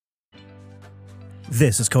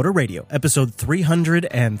This is Coda Radio, episode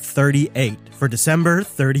 338 for December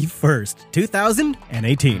 31st,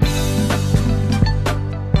 2018.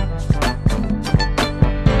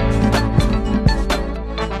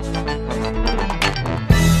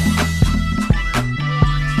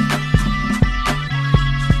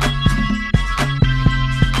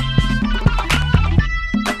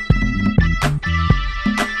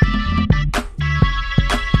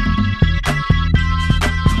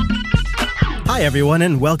 Hi, everyone,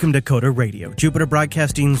 and welcome to Coda Radio, Jupiter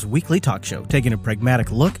Broadcasting's weekly talk show, taking a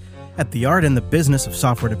pragmatic look at the art and the business of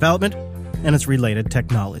software development and its related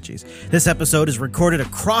technologies. This episode is recorded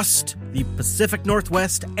across the Pacific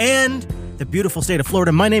Northwest and the beautiful state of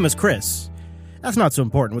Florida. My name is Chris. That's not so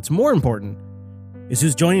important. What's more important is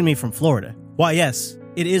who's joining me from Florida. Why, yes,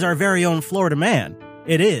 it is our very own Florida man.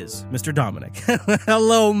 It is Mr. Dominic.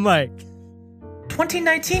 Hello, Mike.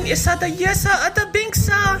 2019 is the year of the big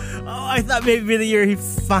sir. Oh, I thought maybe the year he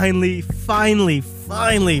finally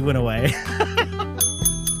went away.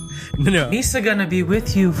 No. He's gonna be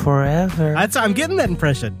with you forever. I'm getting that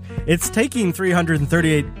impression. It's taking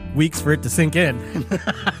 338 weeks for it to sink in.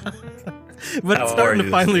 But it's starting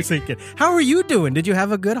to finally sink in. How are you doing? Did you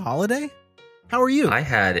have a good holiday? How are you? I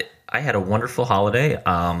had a wonderful holiday.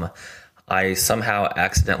 I somehow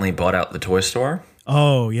accidentally bought out the toy store.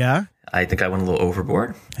 Oh, yeah? I think I went a little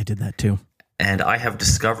overboard. I did that too. And I have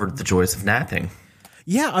discovered the joys of napping.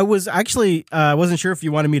 Yeah, I was actually, wasn't sure if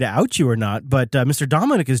you wanted me to out you or not, but Mr.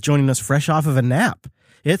 Dominic is joining us fresh off of a nap.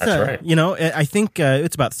 That's right. You know, I think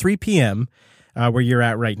it's about 3 p.m. Where you're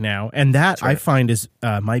at right now, and that right. I find is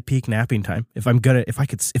my peak napping time. If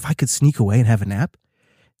I could sneak away and have a nap,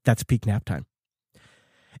 that's peak nap time.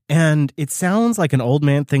 And it sounds like an old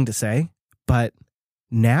man thing to say, but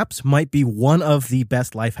naps might be one of the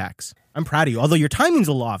best life hacks. I'm proud of you. Although your timing's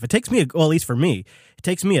a little off. It takes me, well, at least for me, it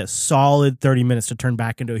takes me a solid 30 minutes to turn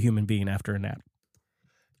back into a human being after a nap.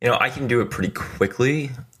 You know, I can do it pretty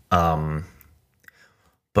quickly. But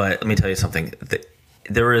let me tell you something.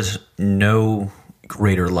 There is no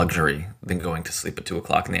greater luxury than going to sleep at 2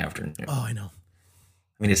 o'clock in the afternoon. Oh, I know.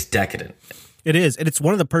 I mean, it's decadent. It is. And it's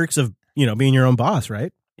one of the perks of, being your own boss,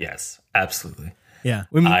 right? Yes, absolutely. Yeah,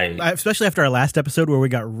 especially after our last episode where we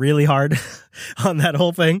got really hard on that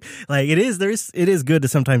whole thing. Like it is good to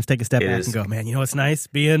sometimes take a step back and go, man, you know what's nice?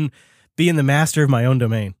 Being the master of my own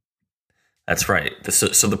domain. That's right.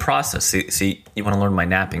 So the process. See, you want to learn my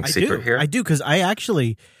napping secret here? I do, because I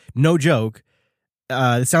actually, no joke,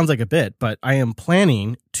 it sounds like a bit, but I am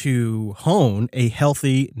planning to hone a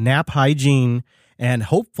healthy nap hygiene and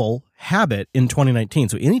hopeful habit in 2019.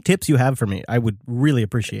 So any tips you have for me, I would really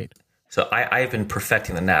appreciate. So I've been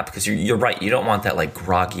perfecting the nap because you're right. You don't want that like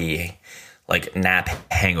groggy, like nap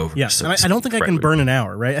hangover. Yeah, I don't think I can burn an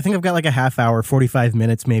hour, right? I think I've got like a half hour, 45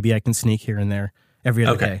 minutes maybe I can sneak here and there every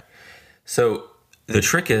other day. So the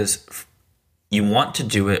trick is you want to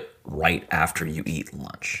do it right after you eat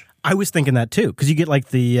lunch. I was thinking that too, because you get like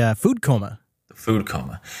the food coma. The food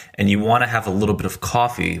coma. And you want to have a little bit of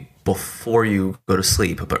coffee before you go to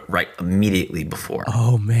sleep, but right immediately before.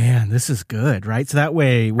 Oh, man, this is good, right? So that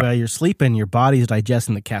way, while you're sleeping, your body's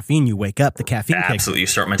digesting the caffeine. You wake up, the caffeine kicks in. Absolutely. You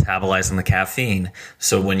start metabolizing the caffeine.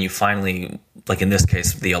 So when you finally, like in this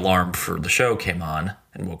case, the alarm for the show came on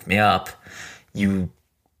and woke me up, you're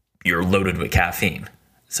loaded with caffeine.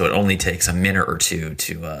 So it only takes a minute or two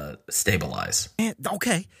to stabilize.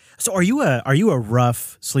 Okay. So are you a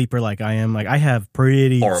rough sleeper like I am? Like I have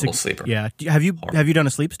pretty horrible sleeper. Yeah. Have you done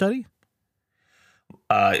a sleep study?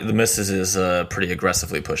 The missus is pretty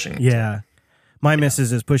aggressively pushing. Yeah. My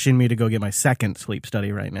missus is pushing me to go get my second sleep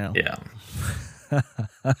study right now. Yeah.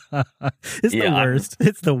 It's the worst.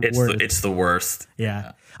 It's the worst. It's the worst.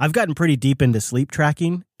 Yeah. I've gotten pretty deep into sleep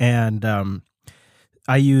tracking, and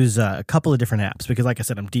I use a couple of different apps because, like I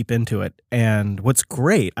said, I'm deep into it. And what's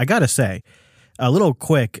great, I got to say, a little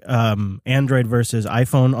quick Android versus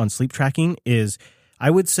iPhone on sleep tracking is, I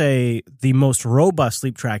would say, the most robust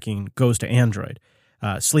sleep tracking goes to Android.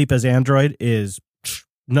 Sleep as Android is,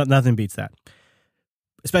 nothing beats that,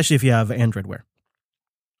 especially if you have Android Wear.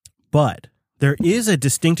 But there is a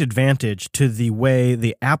distinct advantage to the way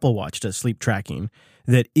the Apple Watch does sleep tracking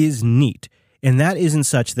that is neat. And that isn't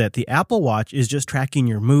such that the Apple Watch is just tracking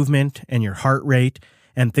your movement and your heart rate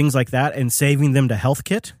and things like that and saving them to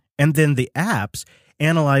HealthKit. And then the apps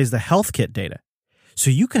analyze the HealthKit data.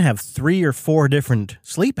 So you can have 3 or 4 different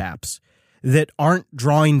sleep apps that aren't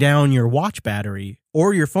drawing down your watch battery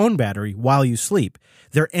or your phone battery while you sleep.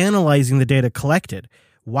 They're analyzing the data collected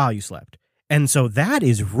while you slept. And so that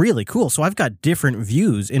is really cool. So I've got different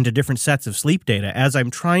views into different sets of sleep data as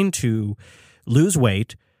I'm trying to lose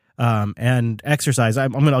weight, and exercise.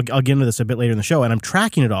 I'll get into this a bit later in the show, and I'm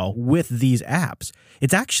tracking it all with these apps.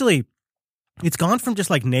 It's gone from just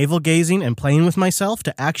like navel gazing and playing with myself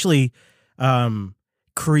to actually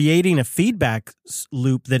creating a feedback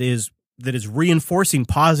loop that is reinforcing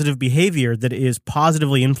positive behavior that is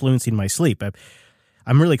positively influencing my sleep.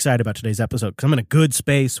 I'm really excited about today's episode because I'm in a good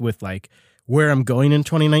space with like where I'm going in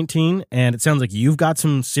 2019, and it sounds like you've got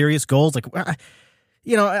some serious goals. Like,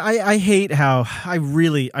 I hate how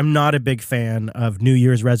I'm not a big fan of New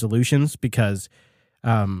Year's resolutions because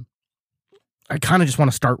I kind of just want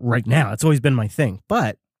to start right now. It's always been my thing.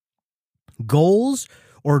 But goals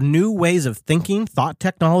or new ways of thinking, thought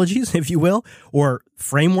technologies, if you will, or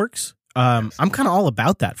frameworks, I'm kind of all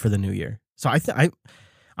about that for the new year. So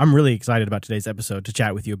I'm really excited about today's episode to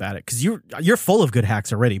chat with you about it because you're full of good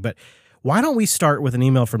hacks already. But why don't we start with an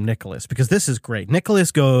email from Nicholas? Because this is great.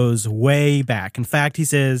 Nicholas goes way back. In fact, he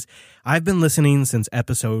says, I've been listening since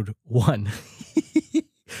episode 1.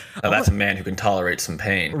 Now that's a man who can tolerate some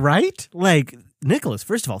pain. Right? Like, Nicholas,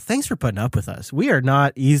 first of all, thanks for putting up with us. We are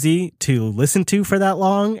not easy to listen to for that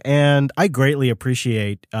long, and I greatly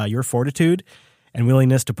appreciate your fortitude and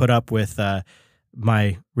willingness to put up with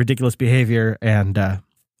my ridiculous behavior, and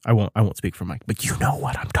I won't speak for Mike, but you know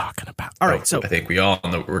what I'm talking about. All right, so I think we all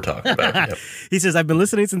know what we're talking about. Yep. He says, I've been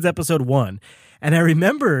listening since episode 1, and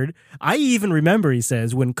I even remember, he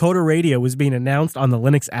says, when Coder Radio was being announced on the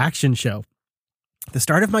Linux Action Show. The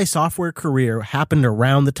start of my software career happened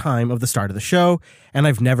around the time of the start of the show, and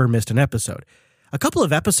I've never missed an episode. A couple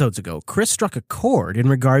of episodes ago, Chris struck a chord in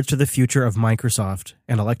regards to the future of Microsoft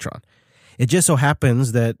and Electron. It just so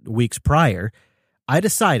happens that weeks prior, I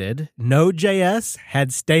decided Node.js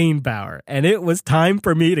had staying power, and it was time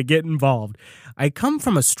for me to get involved. I come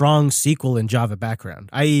from a strong SQL and Java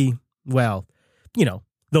background, i.e.,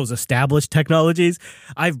 those established technologies.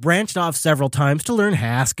 I've branched off several times to learn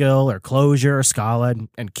Haskell or Clojure or Scala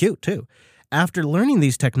and Qt too. After learning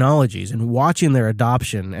these technologies and watching their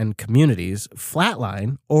adoption and communities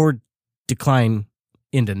flatline or decline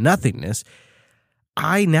into nothingness,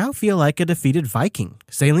 I now feel like a defeated Viking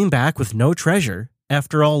sailing back with no treasure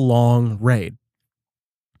after a long raid.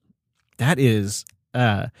 That is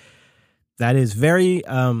very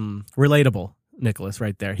relatable, Nicholas,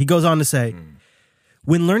 right there. He goes on to say,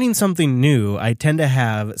 when learning something new, I tend to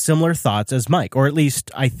have similar thoughts as Mike, or at least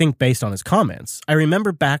I think based on his comments. I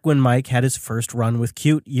remember back when Mike had his first run with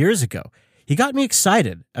Qt years ago. He got me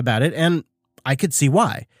excited about it, and I could see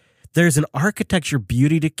why. There's an architecture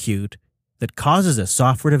beauty to Qt that causes a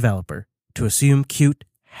software developer to assume Qt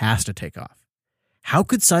has to take off. How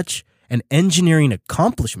could such an engineering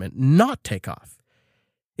accomplishment not take off?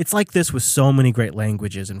 It's like this with so many great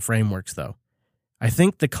languages and frameworks, though. I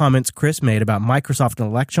think the comments Chris made about Microsoft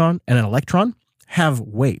and Electron have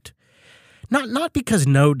weight. Not because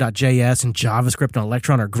Node.js and JavaScript and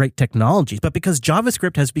Electron are great technologies, but because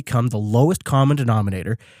JavaScript has become the lowest common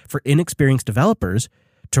denominator for inexperienced developers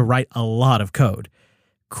to write a lot of code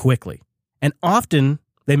quickly. And often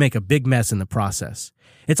they make a big mess in the process.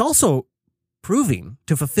 It's also proving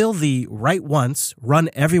to fulfill the write once,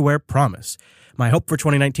 run everywhere promise. My hope for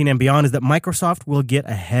 2019 and beyond is that Microsoft will get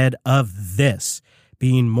ahead of this.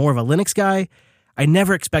 Being more of a Linux guy, I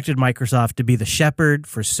never expected Microsoft to be the shepherd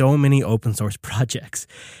for so many open source projects.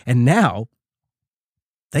 And now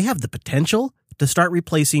they have the potential to start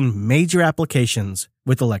replacing major applications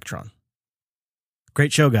with Electron.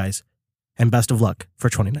 Great show, guys, and best of luck for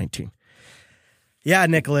 2019. Yeah,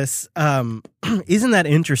 Nicholas, isn't that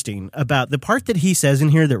interesting about the part that he says in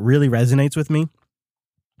here that really resonates with me?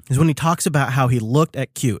 Is when he talks about how he looked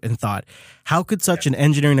at Qt and thought, how could such an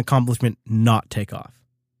engineering accomplishment not take off?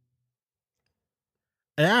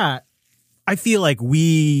 That, I feel like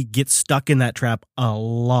we get stuck in that trap a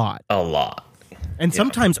lot. And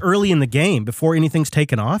sometimes early in the game, before anything's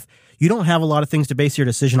taken off, you don't have a lot of things to base your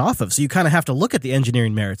decision off of. So you kind of have to look at the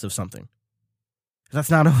engineering merits of something. That's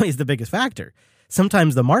not always the biggest factor.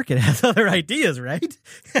 Sometimes the market has other ideas, right?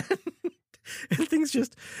 And things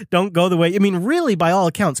just don't go the way. I mean, really, by all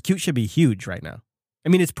accounts, Qt should be huge right now. I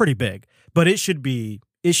mean, it's pretty big, but it should be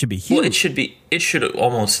huge. Well, it should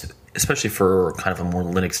almost, especially for kind of a more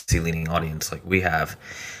Linux-y leaning audience like we have,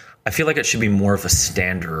 I feel like it should be more of a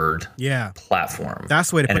standard platform. That's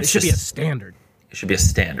the way to put it. It should be a standard. It should be a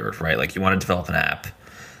standard, right? Like you want to develop an app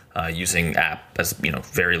using app as,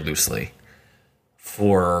 very loosely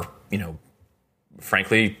for,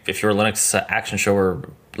 frankly, if you're a Linux Action Show or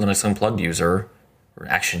Linux Unplugged user, or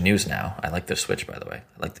Action News now. I like their switch, by the way.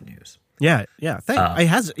 I like the news. Yeah. It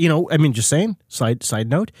has, just saying, side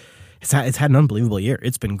note, it's had an unbelievable year.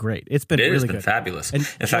 It's been great. It's been really good. Fabulous. And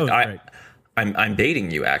in fact, I'm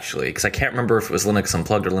baiting you actually, because I can't remember if it was Linux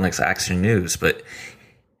Unplugged or Linux Action News, but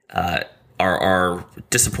our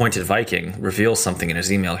disappointed Viking reveals something in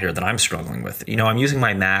his email here that I'm struggling with. I'm using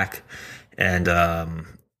my Mac and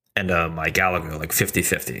my Galago like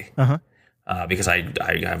 50-50 because I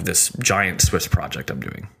have this giant Swift project I'm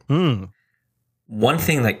doing. One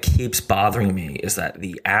thing that keeps bothering me is that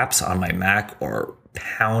the apps on my Mac are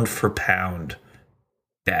pound for pound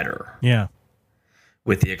better. Yeah.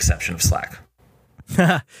 With the exception of Slack,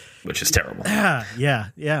 which is terrible. Yeah.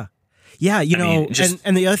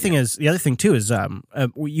 And the other thing too is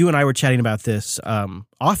you and I were chatting about this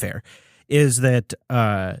off air, is that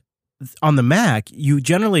on the Mac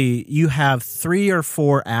you have 3 or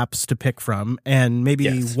 4 apps to pick from, and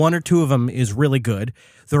maybe 1 or 2 of them is really good.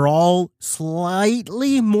 They're all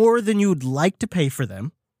slightly more than you'd like to pay for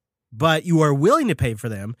them, but you are willing to pay for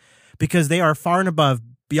them because they are far and above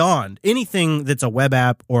beyond anything that's a web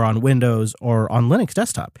app or on Windows or on Linux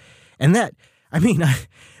desktop. And that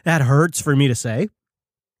hurts for me to say.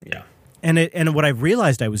 Yeah. And what I've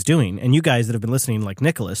realized I was doing, and you guys that have been listening like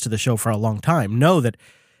Nicholas to the show for a long time know that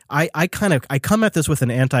I come at this with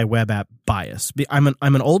an anti-web app bias. I'm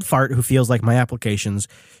an old fart who feels like my applications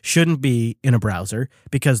shouldn't be in a browser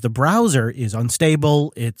because the browser is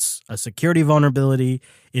unstable. It's a security vulnerability.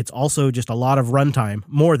 It's also just a lot of runtime,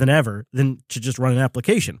 more than ever, than to just run an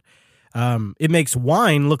application. It makes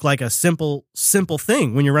Wine look like a simple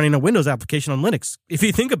thing when you're running a Windows application on Linux. If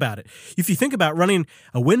you think about it, if you think about running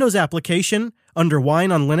a Windows application under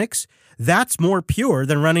Wine on Linux, that's more pure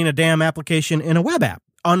than running a damn application in a web app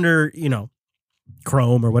under,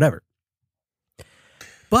 Chrome or whatever.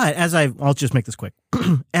 But I'll just make this quick.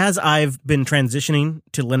 As I've been transitioning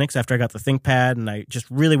to Linux after I got the ThinkPad and I just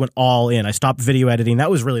really went all in, I stopped video editing.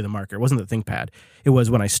 That was really the marker. It wasn't the ThinkPad. It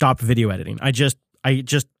was when I stopped video editing. I just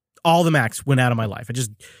all the Macs went out of my life. I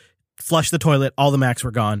just flushed the toilet. All the Macs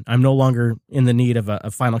were gone. I'm no longer in the need of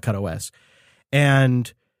a Final Cut OS.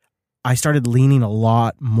 And I started leaning a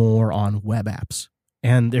lot more on web apps.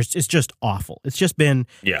 And it's just awful. It's just been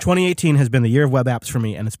 2018 has been the year of web apps for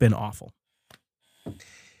me, and it's been awful.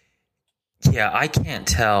 Yeah, I can't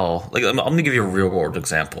tell. Like, I'm going to give you a real world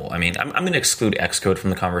example. I mean, I'm going to exclude Xcode from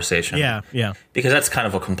the conversation. Yeah. Because that's kind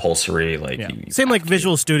of a compulsory, same like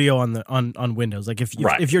Visual Studio on Windows. Like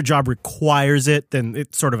if your job requires it, then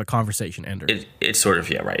it's sort of a conversation ender. It's sort of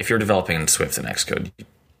right. If you're developing in Swift and Xcode,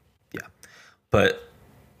 but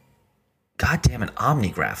God damn it,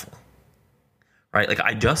 OmniGraffle. Right? Like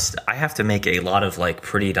I have to make a lot of like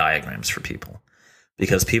pretty diagrams for people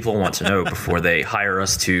because people want to know before they hire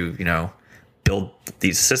us to, build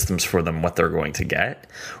these systems for them, what they're going to get,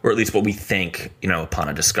 or at least what we think, upon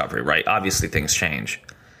a discovery, right? Obviously things change.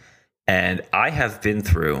 And I have been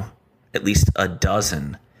through at least a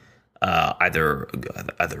dozen, either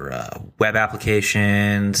web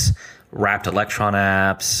applications, wrapped Electron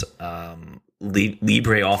apps,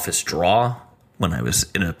 LibreOffice Draw, when I was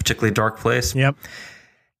in a particularly dark place. Yep.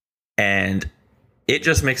 And it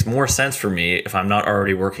just makes more sense for me, if I'm not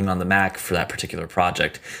already working on the Mac for that particular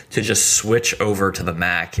project, to just switch over to the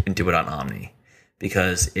Mac and do it on Omni.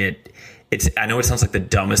 Because it's I know it sounds like the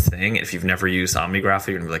dumbest thing. If you've never used OmniGraffle,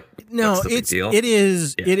 you're going to be like, no, what's the big deal? It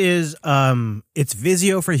is it's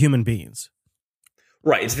Visio for human beings.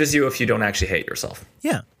 Right. It's Visio if you don't actually hate yourself.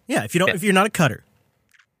 Yeah. If you're not a cutter.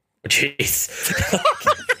 Jeez.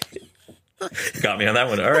 Got me on that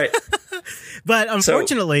one. All right. But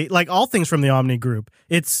unfortunately, like all things from the Omni group,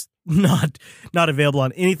 it's not available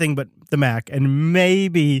on anything but the Mac and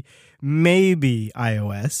maybe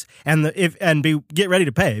iOS. And get ready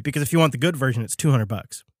to pay, because if you want the good version, it's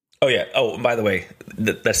 $200. Oh yeah. Oh, and by the way,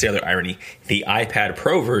 that's the other irony. The iPad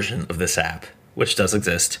Pro version of this app, which does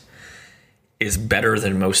exist, is better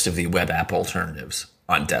than most of the web app alternatives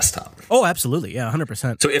on desktop. Oh, absolutely. Yeah,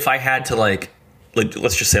 100%. So if I had to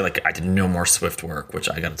let's just say I did no more Swift work, which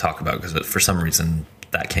I got to talk about because for some reason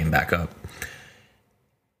that came back up.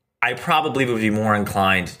 I probably would be more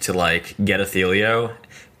inclined to get Athelio,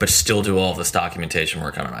 but still do all of this documentation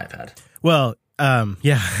work on an iPad. Well,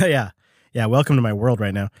 yeah. Welcome to my world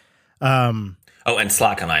right now. And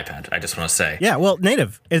Slack on iPad. I just want to say, yeah. Well,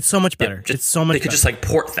 native. It's so much better. It's so much. They could just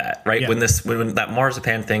port that, right? Yeah. When that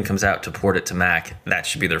Marzipan thing comes out to port it to Mac, that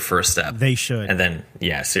should be their first step. They should. And then,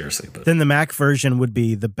 seriously. But then the Mac version would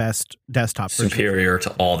be the best desktop version. Superior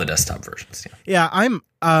to all the desktop versions. Yeah, I'm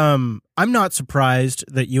not surprised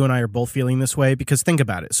that you and I are both feeling this way, because think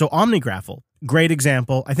about it. So OmniGraffle, great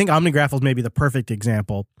example. I think OmniGraffle is maybe the perfect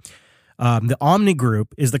example. The Omni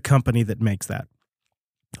Group is the company that makes that.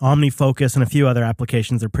 OmniFocus and a few other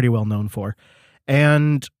applications they're pretty well known for.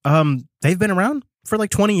 And they've been around for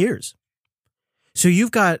 20 years. So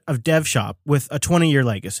you've got a dev shop with a 20-year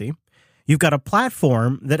legacy. You've got a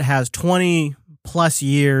platform that has 20 plus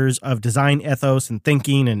years of design ethos and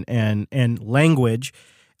thinking and language.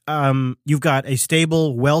 You've got a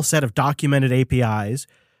stable, well set of documented APIs.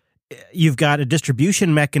 You've got a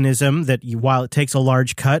distribution mechanism that, while it takes a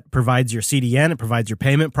large cut, provides your CDN, it provides your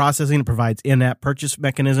payment processing, it provides in-app purchase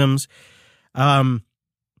mechanisms.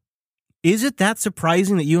 Is it that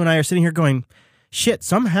surprising that you and I are sitting here going, shit,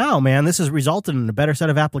 somehow, man, this has resulted in a better set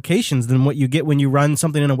of applications than what you get when you run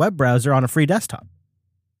something in a web browser on a free desktop?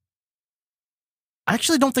 I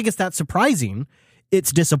actually don't think it's that surprising.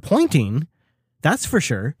 It's disappointing, that's for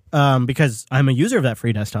sure, because I'm a user of that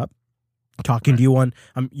free desktop. Talking to you on,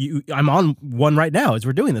 I'm on one right now as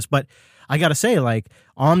we're doing this, but I got to say, like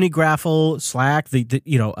OmniGraffle, Slack,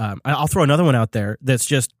 I'll throw another one out there that's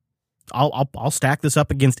just, I'll stack this up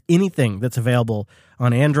against anything that's available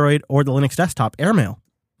on Android or the Linux desktop. AirMail.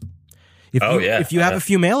 If you have a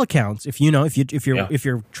few mail accounts, if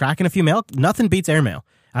you're tracking a few mail, nothing beats AirMail.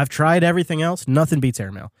 I've tried everything else, nothing beats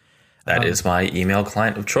AirMail. That is my email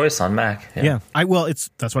client of choice on Mac. Yeah.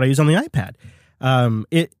 That's what I use on the iPad.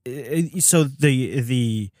 So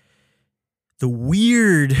the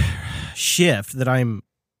weird shift that I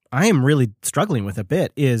am really struggling with a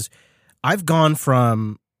bit is I've gone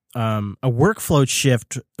from a workflow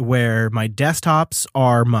shift where my desktops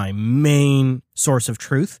are my main source of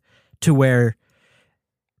truth to where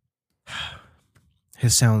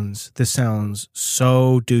this sounds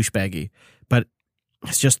so douchebaggy, but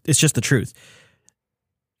it's just the truth.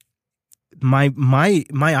 My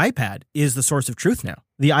iPad is the source of truth now.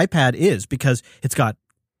 The iPad is, because it's got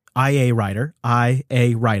IA Writer. I'll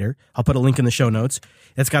put a link in the show notes.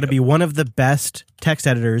 It's got to be one of the best text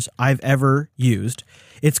editors I've ever used.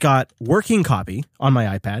 It's got Working Copy on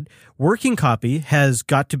my iPad. Working Copy has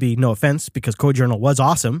got to be, no offense, because CodeJournal was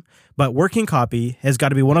awesome, but Working Copy has got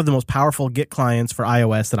to be one of the most powerful Git clients for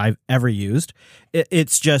iOS that I've ever used.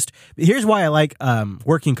 It's just, here's why I like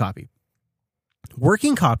Working Copy.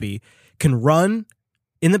 Working Copy can run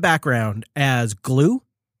in the background as glue,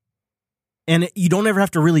 and you don't ever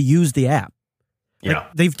have to really use the app. Yeah.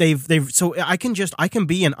 They've so I can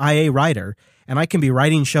be an IA writer, and I can be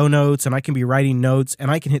writing show notes, and I can be writing notes,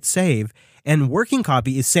 and I can hit save, and Working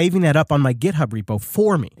Copy is saving that up on my GitHub repo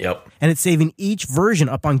for me. Yep. And it's saving each version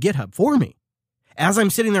up on GitHub for me as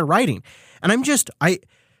I'm sitting there writing. And I'm just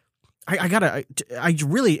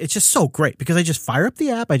it's just so great because I just fire up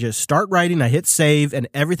the app, I just start writing, I hit save, and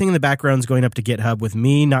everything in the background is going up to GitHub with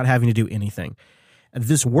me not having to do anything.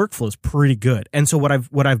 This workflow is pretty good. And so what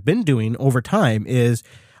I've been doing over time is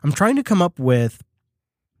I'm trying to come up with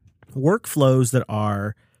workflows that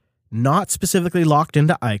are not specifically locked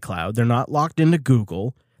into iCloud. They're not locked into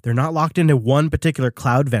Google. They're not locked into one particular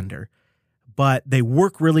cloud vendor, but they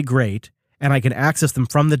work really great, and I can access them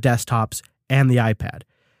from the desktops and the iPad.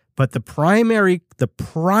 But the primary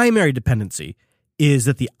dependency is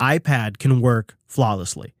that the iPad can work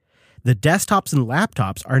flawlessly. The desktops and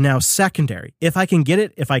laptops are now secondary. If I can get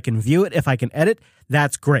it, if I can view it, if I can edit,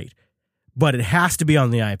 that's great. But it has to be on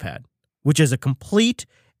the iPad, which is a complete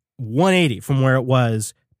 180 from where it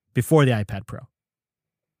was before the iPad Pro.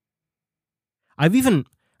 I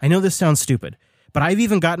know this sounds stupid, but I've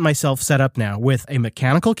even gotten myself set up now with a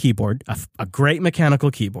mechanical keyboard, a great mechanical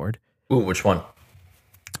keyboard. Ooh, which one?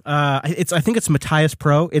 I think it's Matthias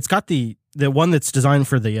Pro. It's got the one that's designed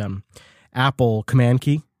for the Apple Command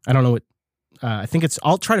key. I don't know what. I think it's.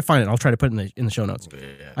 I'll try to find it. I'll try to put it in the show notes.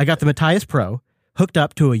 Yeah. I got the Matthias Pro hooked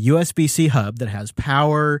up to a USB-C hub that has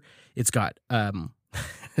power. It's got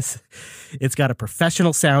it's got a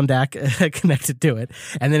professional sound DAC connected to it,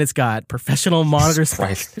 and then it's got professional monitors.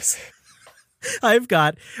 I've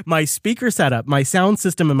got my speaker setup, my sound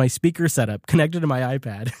system, and my speaker setup connected to my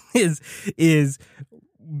iPad is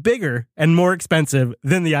bigger and more expensive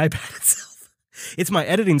than the iPad itself. It's my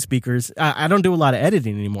editing speakers. I don't do a lot of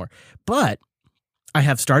editing anymore, but I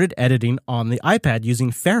have started editing on the iPad using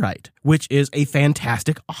Ferrite, which is a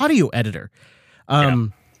fantastic audio editor.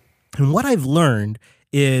 And what I've learned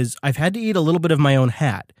is I've had to eat a little bit of my own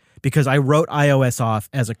hat because I wrote iOS off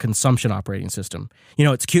as a consumption operating system. You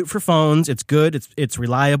know, it's cute for phones. It's good. It's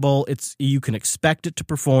reliable. You can expect it to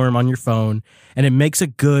perform on your phone, and it makes a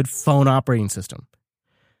good phone operating system.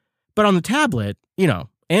 But on the tablet,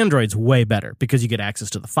 Android's way better because you get access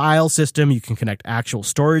to the file system. You can connect actual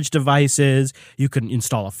storage devices. You can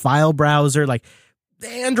install a file browser. Like,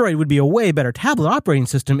 Android would be a way better tablet operating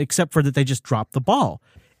system, except for that they just dropped the ball.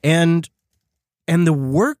 And the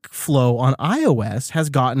workflow on iOS has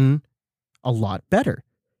gotten a lot better.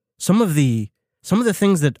 Some of the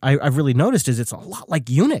things that I've really noticed is it's a lot like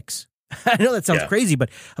Unix. I know that sounds crazy, but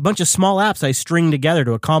a bunch of small apps I string together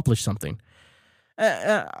to accomplish something.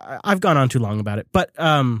 I've gone on too long about it, but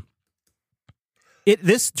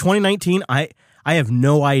this 2019, I have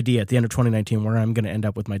no idea at the end of 2019 where I'm going to end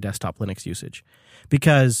up with my desktop Linux usage,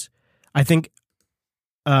 because I think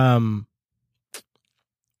I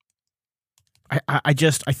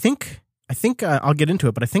think I'll get into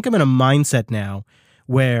it, but I think I'm in a mindset now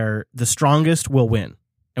where the strongest will win.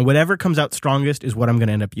 And whatever comes out strongest is what I'm going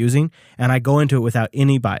to end up using. And I go into it without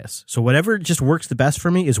any bias. So whatever just works the best for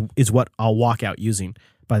me is what I'll walk out using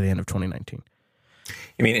by the end of 2019.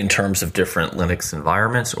 You mean in terms of different Linux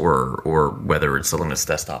environments, or whether it's a Linux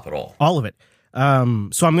desktop at all? All of it. So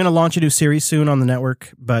I'm going to launch a new series soon on the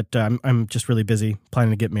network, but I'm just really busy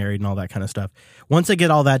planning to get married and all that kind of stuff. Once I get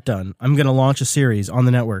all that done, I'm going to launch a series on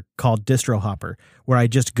the network called Distro Hopper, where I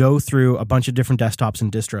just go through a bunch of different desktops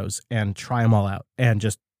and distros and try them all out and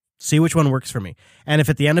just see which one works for me. And if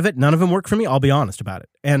at the end of it, none of them work for me, I'll be honest about it.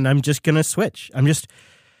 And I'm just going to switch. This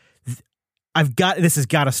has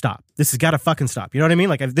got to stop. This has got to fucking stop. You know what I mean?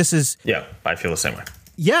 Like Yeah, I feel the same way.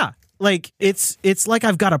 Yeah. Like it's like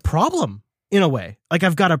I've got a problem. In a way, like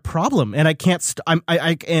I've got a problem and I can't,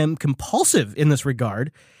 I am compulsive in this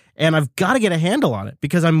regard, and I've got to get a handle on it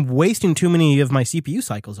because I'm wasting too many of my CPU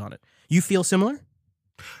cycles on it. You feel similar?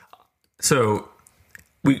 So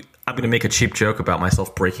I'm going to make a cheap joke about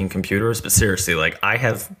myself breaking computers, but seriously, like I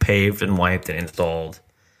have paved and wiped and installed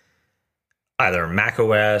either Mac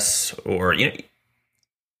OS or,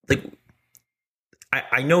 like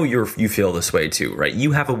I know you feel this way too, right?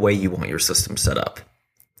 You have a way you want your system set up.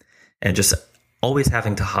 And just always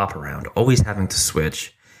having to hop around, always having to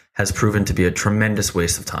switch has proven to be a tremendous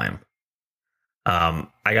waste of time. I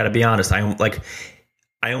got to be honest. I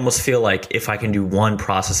almost feel like if I can do one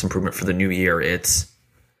process improvement for the new year, it's,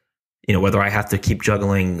 whether I have to keep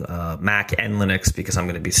juggling Mac and Linux because I'm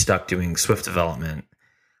going to be stuck doing Swift development.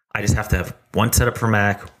 I just have to have one setup for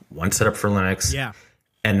Mac, one setup for Linux. Yeah.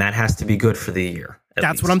 And that has to be good for the year.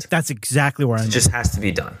 That's exactly where I'm. It just has to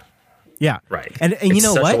be done. Yeah. Right. And you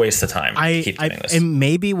know what? It's such a waste of time to keep doing this. And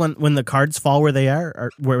maybe when the cards fall where they are,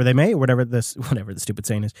 or where they may, or whatever the stupid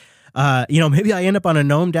saying is, maybe I end up on a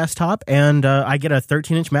GNOME desktop and I get a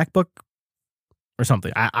 13-inch MacBook or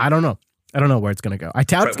something. I don't know. I don't know where it's going to go. I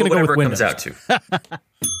doubt it's going to go with Windows. Whatever it comes out to.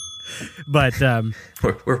 But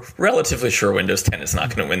we're relatively sure Windows 10 is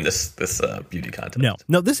not going to win this beauty contest.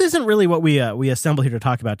 No, this isn't really what we assembled here to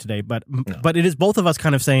talk about today. But it is both of us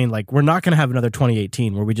kind of saying like we're not going to have another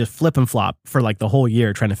 2018 where we just flip and flop for like the whole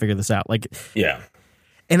year trying to figure this out. Like, yeah.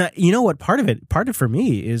 And you know what? Part of for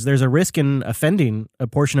me is there's a risk in offending a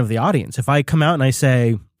portion of the audience. If I come out and I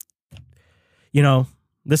say,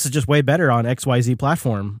 this is just way better on XYZ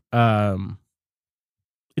platform.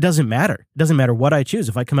 It doesn't matter. It doesn't matter what I choose.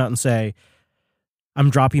 If I come out and say I'm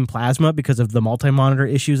dropping Plasma because of the multi-monitor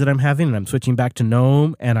issues that I'm having and I'm switching back to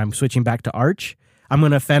GNOME and I'm switching back to Arch, I'm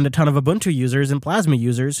going to offend a ton of Ubuntu users and Plasma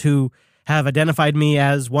users who have identified me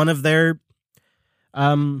as one of their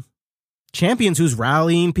champions who's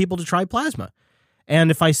rallying people to try Plasma.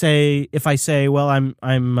 And if I say, well,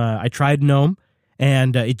 I tried GNOME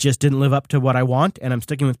and it just didn't live up to what I want and I'm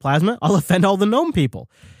sticking with Plasma, I'll offend all the GNOME people.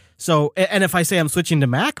 So, and if I say I'm switching to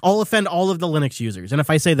Mac, I'll offend all of the Linux users. And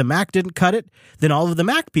if I say the Mac didn't cut it, then all of the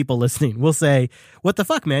Mac people listening will say, what the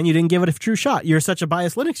fuck, man? You didn't give it a true shot. You're such a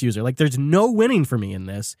biased Linux user. Like, there's no winning for me in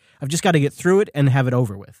this. I've just got to get through it and have it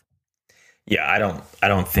over with. Yeah, I don't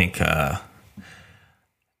think, I'm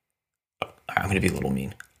going to be a little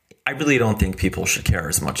mean. I really don't think people should care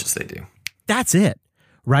as much as they do. That's it,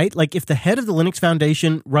 right? Like, if the head of the Linux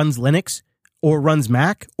Foundation runs Linux, or runs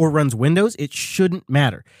Mac, or runs Windows, it shouldn't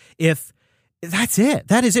matter. If that's it,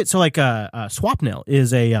 that is it. So like Swapnil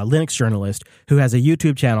is a Linux journalist who has a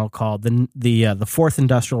YouTube channel called the Fourth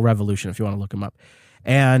Industrial Revolution, if you want to look him up.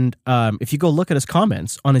 And if you go look at his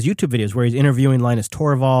comments on his YouTube videos where he's interviewing Linus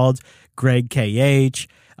Torvalds, Greg KH,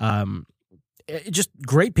 just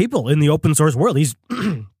great people in the open source world. He's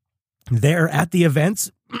there at the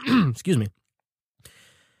events, excuse me.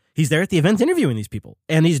 He's there at the events interviewing these people,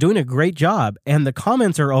 and he's doing a great job. And the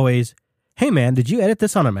comments are always, hey, man, did you edit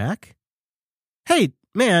this on a Mac? Hey,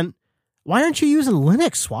 man, why aren't you using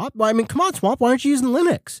Linux, Swap? I mean, come on, Swap, why aren't you using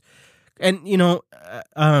Linux? And,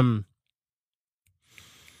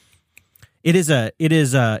 it is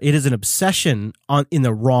an obsession in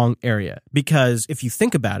the wrong area, because if you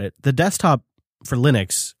think about it, the desktop for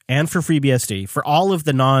Linux and for FreeBSD, for all of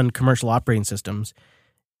the non-commercial operating systems,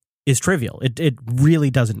 is trivial. It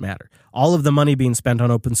really doesn't matter. All of the money being spent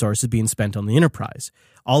on open source is being spent on the enterprise.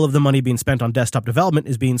 All of the money being spent on desktop development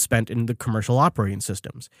is being spent in the commercial operating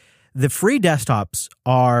systems. The free desktops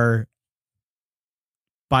are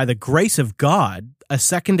by the grace of God, a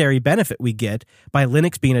secondary benefit we get by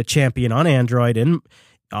Linux being a champion on Android and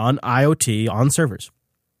on IoT on servers.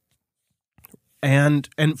 And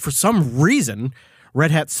for some reason,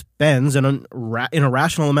 Red Hat spends an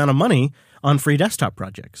irrational amount of money on free desktop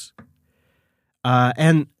projects.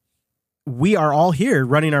 And we are all here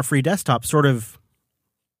running our free desktop, sort of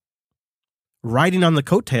riding on the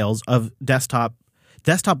coattails of desktop.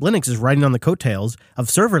 Desktop Linux is riding on the coattails of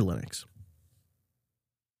server Linux.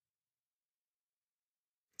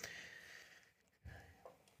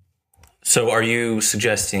 So are you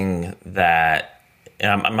suggesting that,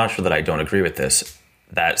 and I'm not sure that I don't agree with this,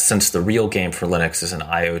 that since the real game for Linux is an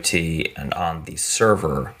IoT and on the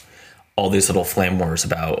server, all these little flame wars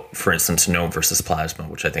about, for instance, GNOME versus Plasma,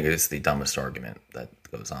 which I think is the dumbest argument that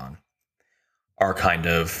goes on, are kind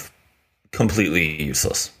of completely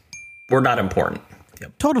useless. We're not important.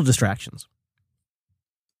 Yep. Total distractions.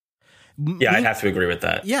 Yeah, I'd have to agree with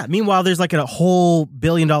that. Yeah. Meanwhile, there's like a whole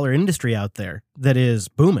billion-dollar industry out there that is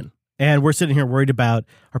booming. And we're sitting here worried about,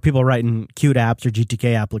 are people writing Qt apps or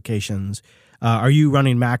GTK applications? Are you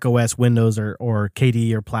running Mac OS, Windows, or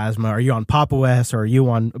KDE or Plasma? Are you on Pop! OS, or are you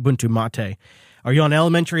on Ubuntu Mate? Are you on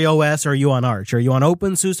Elementary OS, or are you on Arch? Are you on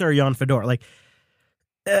OpenSUSE, or are you on Fedora? Like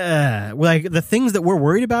the things that we're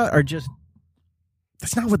worried about are just,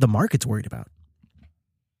 that's not what the market's worried about.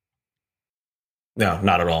 No,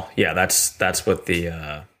 not at all. Yeah, that's what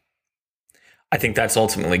the I think that's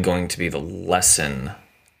ultimately going to be the lesson,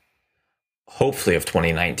 hopefully, of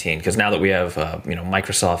 2019, because now that we have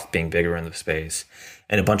Microsoft being bigger in the space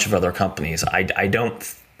and a bunch of other companies, I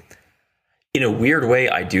don't, in a weird way,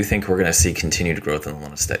 I do think we're going to see continued growth in the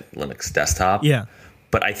Linux desktop. Yeah,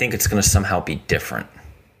 but I think it's going to somehow be different.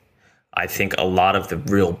 I think a lot of the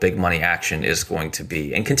real big money action is going to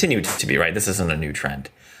be, and continue to be, right? This isn't a new trend,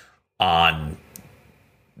 on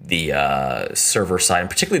the server side, and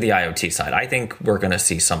particularly the IoT side. I think we're going to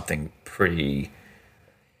see something pretty,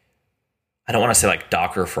 I don't want to say like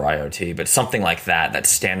Docker for IoT, but something like that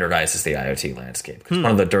standardizes the IoT landscape. Because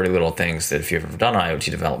one of the dirty little things that, if you've ever done IoT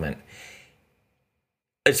development,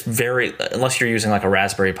 it's very, unless you're using like a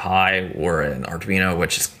Raspberry Pi or an Arduino,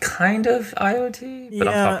 which is kind of IoT, but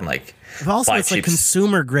I'm talking like, but also it's like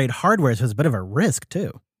consumer grade hardware, so it's a bit of a risk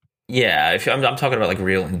too. Yeah, if I'm talking about like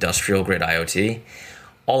real industrial grade IoT,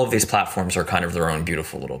 all of these platforms are kind of their own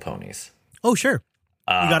beautiful little ponies. Oh, sure.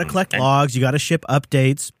 You got to collect logs. You got to ship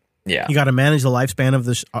updates. Yeah. You got to manage the lifespan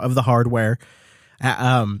of the hardware.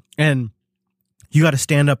 And you got to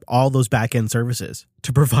stand up all those back-end services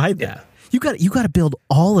to provide that. Yeah. You got to build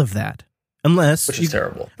all of that. Which is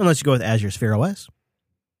terrible. Unless you go with Azure Sphere OS.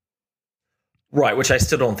 Right, which I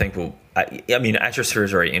still don't think will. I mean, Azure Sphere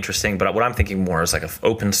is very interesting, but what I'm thinking more is like an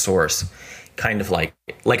open source, kind of like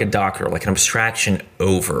a Docker, like an abstraction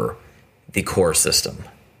over the core system.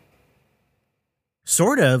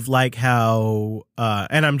 Sort of like how,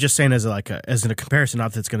 and I'm just saying as a comparison,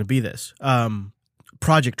 not that it's going to be this.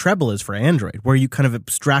 Project Treble is for Android, where you kind of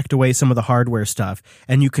abstract away some of the hardware stuff,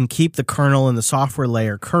 and you can keep the kernel and the software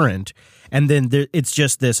layer current. And then it's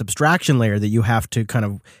just this abstraction layer that you have to kind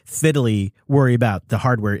of fiddly worry about the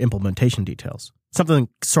hardware implementation details. Something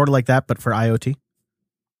sort of like that, but for IoT.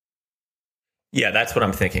 Yeah, that's what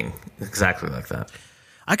I'm thinking. Exactly like that.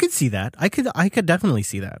 I could see that. I could definitely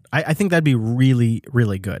see that. I think that'd be really,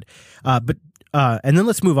 really good. And then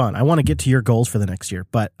let's move on. I want to get to your goals for the next year.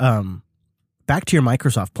 But back to your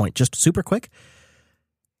Microsoft point, just super quick.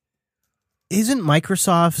 Isn't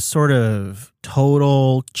Microsoft's sort of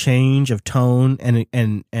total change of tone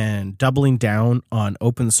and doubling down on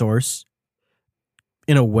open source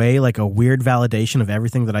in a way like a weird validation of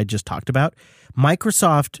everything that I just talked about?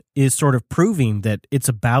 Microsoft is sort of proving that it's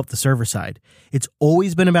about the server side. It's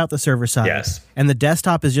always been about the server side. Yes. And the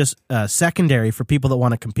desktop is just secondary for people that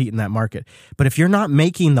want to compete in that market. But if you're not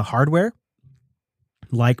making the hardware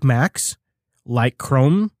like Macs, like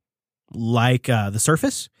Chrome, like the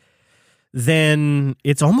Surface, then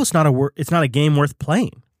it's almost not it's not a game worth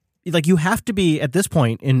playing. Like, you have to be, at this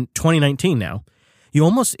point in 2019 now,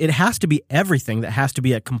 it has to be everything that has to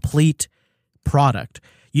be a complete product.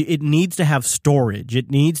 It needs to have storage. It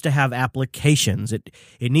needs to have applications. It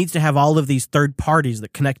needs to have all of these third parties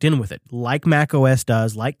that connect in with it, like Mac OS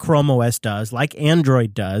does, like Chrome OS does, like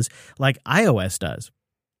Android does, like iOS does,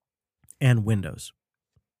 and Windows.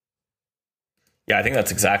 Yeah, I think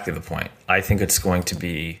that's exactly the point. I think it's going to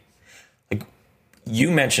be, like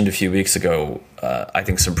you mentioned a few weeks ago, I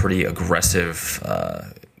think some pretty aggressive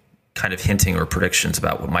kind of hinting or predictions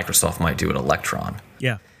about what Microsoft might do at Electron.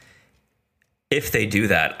 Yeah. If they do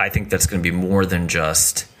that, I think that's going to be more than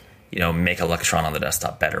just, make Electron on the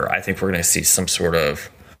desktop better. I think we're going to see some sort of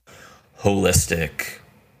holistic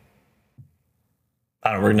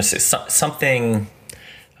I don't know, we're going to say something.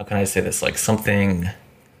 How can I say this? Like something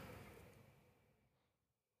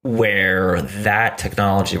where that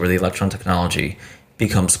technology, where the Electron technology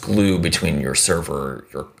becomes glue between your server,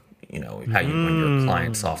 your, how you run your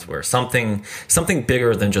client software. Something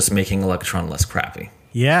bigger than just making Electron less crappy.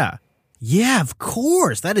 Yeah. Yeah, of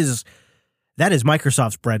course. That is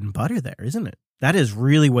Microsoft's bread and butter there, isn't it? That is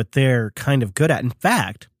really what they're kind of good at. In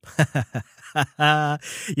fact, not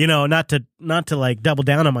to like double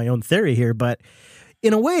down on my own theory here, but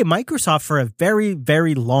in a way, Microsoft for a very,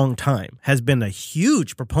 very long time has been a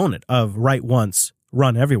huge proponent of write once,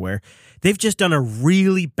 run everywhere. They've just done a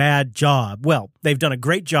really bad job. Well, they've done a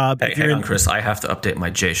great job. Hey, hang on, Chris. I have to update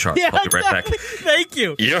my J Sharp. Yeah, I'll be right back. Thank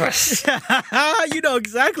you. Yes. You know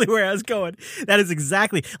exactly where I was going. That is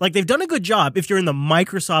exactly. Like, they've done a good job. If you're in the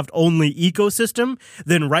Microsoft-only ecosystem,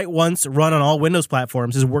 then write once, run on all Windows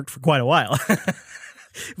platforms has worked for quite a while.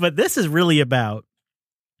 But this is really about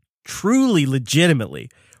truly, legitimately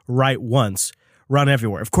write once, run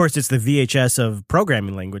everywhere. Of course, it's the VHS of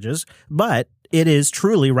programming languages, but it is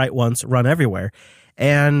truly write once, run everywhere.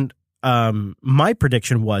 And my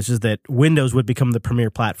prediction is that Windows would become the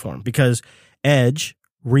premier platform because Edge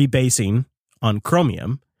rebasing on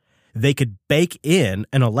Chromium, they could bake in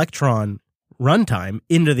an Electron runtime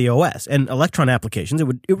into the OS and Electron applications. It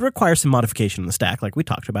would require some modification in the stack, like we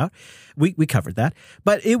talked about. We covered that,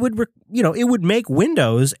 but it would it would make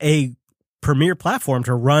Windows a premier platform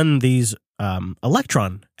to run these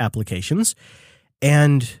Electron applications,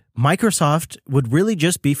 and Microsoft would really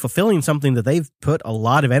just be fulfilling something that they've put a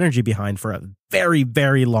lot of energy behind for a very,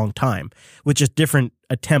 very long time, with just different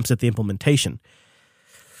attempts at the implementation.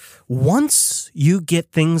 Once you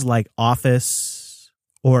get things like Office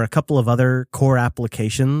or a couple of other core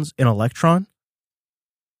applications in Electron,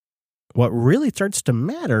 what really starts to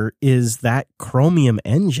matter is that Chromium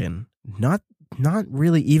engine, not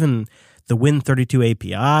really even the Win32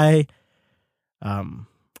 API,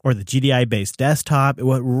 or the GDI-based desktop.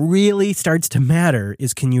 What really starts to matter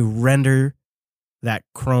is, can you render that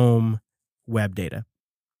Chrome web data?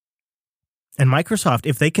 And Microsoft,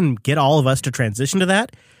 if they can get all of us to transition to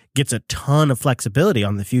that, gets a ton of flexibility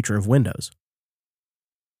on the future of Windows.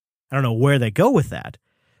 I don't know where they go with that,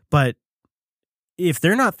 but if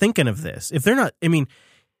they're not thinking of this, if they're not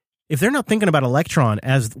thinking about Electron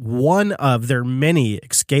as one of their many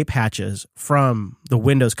escape hatches from the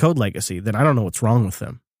Windows code legacy, then I don't know what's wrong with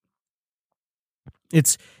them.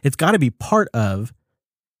 It's got to be part of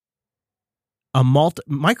a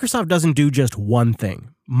Microsoft doesn't do just one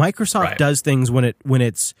thing. Microsoft does things when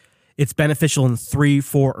it's beneficial in 3,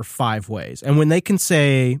 4, or 5 ways. And when they can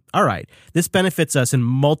say, all right, this benefits us in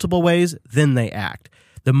multiple ways, then they act.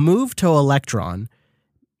 The move to Electron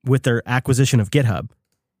with their acquisition of GitHub,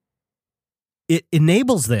 it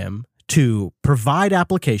enables them to provide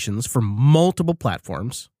applications for multiple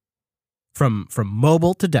platforms, from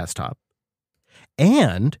mobile to desktop,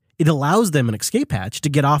 and it allows them an escape hatch to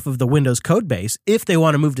get off of the Windows code base if they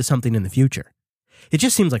want to move to something in the future. It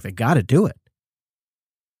just seems like they got to do it.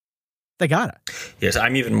 They got to. Yes,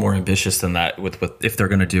 I'm even more ambitious than that. With if they're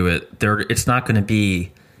going to do it, it's not going to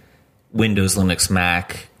be Windows, Linux,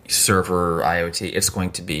 Mac, server, IoT. It's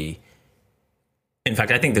going to be. In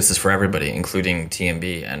fact, I think this is for everybody, including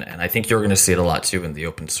TMB, and I think you're going to see it a lot too in the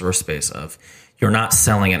open source space of you're not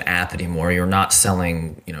selling an app anymore. You're not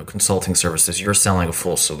selling, consulting services. You're selling a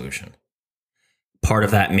full solution. Part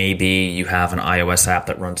of that may be you have an iOS app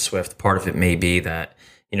that runs Swift. Part of it may be that,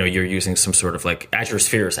 you're using some sort of like Azure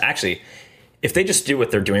Spheres. Actually, if they just do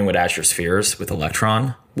what they're doing with Azure Spheres with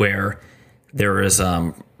Electron, where there is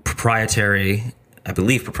proprietary, I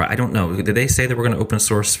believe, I don't know. Did they say that we're going to open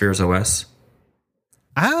source Spheres OS?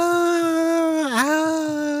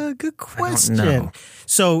 Good question.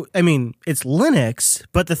 So, it's Linux,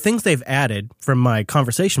 but the things they've added from my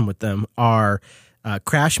conversation with them are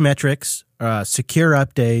crash metrics, secure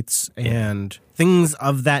updates, and things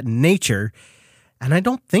of that nature. And I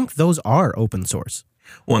don't think those are open source.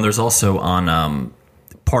 Well, and there's also on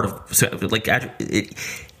part of, so like,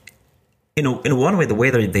 in one way, the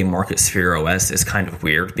way that they market Sphere OS is kind of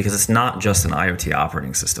weird because it's not just an IoT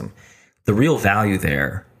operating system. The real value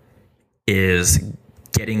there is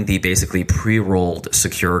getting the basically pre-rolled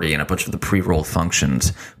security and a bunch of the pre-rolled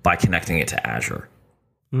functions by connecting it to Azure,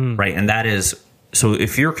 right? And that is, so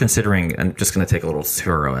if you're considering, I'm just going to take a little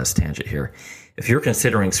Sphere OS tangent here. If you're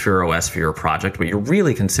considering Sphere OS for your project, what you're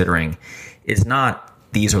really considering is not,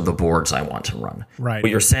 these are the boards I want to run. Right. What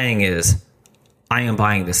you're saying is, I am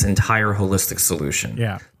buying this entire holistic solution.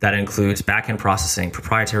 Yeah. That includes back-end processing,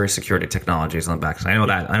 proprietary security technologies on the back. I know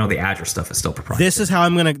that. I know the Azure stuff is still proprietary. This is how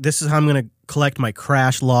I'm gonna collect my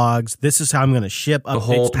crash logs. This is how I'm gonna ship the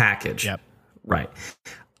whole package. Yep. Right.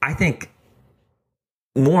 I think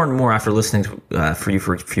more and more after listening to,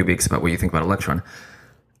 for a few weeks about what you think about Electron,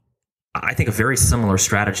 I think a very similar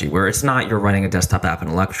strategy where it's not you're running a desktop app in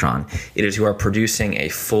Electron. It is you are producing a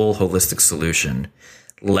full holistic solution,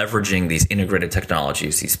 leveraging these integrated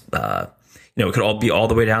technologies. These, it could all be all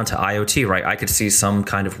the way down to IoT, right? I could see some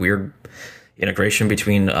kind of weird integration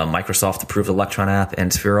between a Microsoft approved Electron app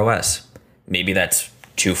and Sphere OS. Maybe that's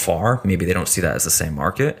too far. Maybe they don't see that as the same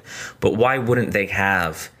market. But why wouldn't they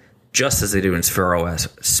have, just as they do in Sphere OS,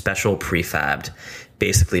 special prefabbed,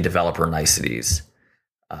 basically developer niceties,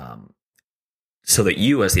 so that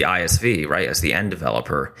you as the ISV, right, as the end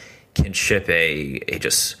developer, can ship a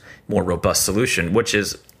just more robust solution, which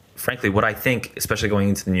is frankly what I think, especially going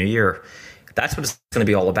into the new year, that's what it's going to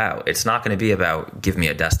be all about. It's not going to be about give me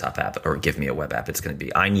a desktop app or give me a web app. It's going to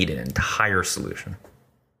be I need an entire solution.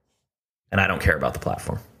 And I don't care about the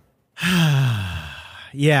platform.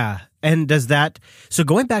 Yeah. And does that, so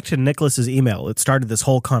going back to Nicholas's email, it started this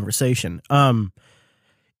whole conversation.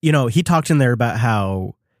 He talked in there about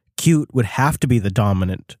how Qt would have to be the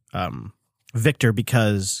dominant victor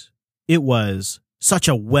because it was such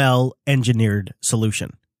a well-engineered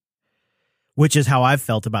solution, which is how I've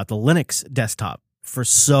felt about the Linux desktop for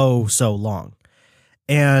so long.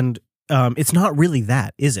 And it's not really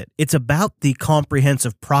that, is it? It's about the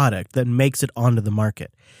comprehensive product that makes it onto the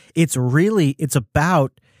market. It's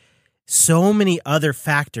about so many other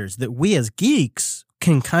factors that we as geeks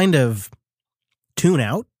can kind of tune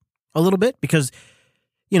out a little bit because,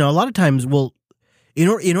 a lot of times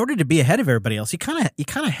in order to be ahead of everybody else, you kind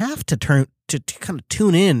of have to kind of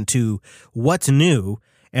tune in to what's new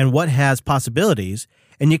and what has possibilities,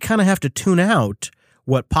 and you kind of have to tune out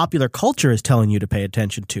what popular culture is telling you to pay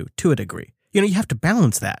attention to a degree. You have to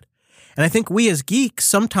balance that. And I think we as geeks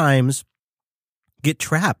sometimes get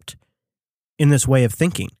trapped in this way of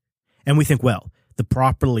thinking. And we think, well, the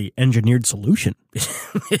properly engineered solution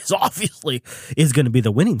is going to be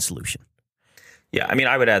the winning solution. Yeah, I mean,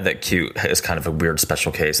 I would add that Qt is kind of a weird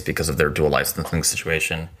special case because of their dual licensing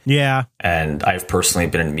situation. Yeah. And I've personally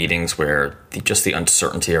been in meetings where just the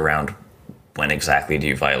uncertainty around when exactly do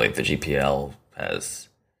you violate the GPL has,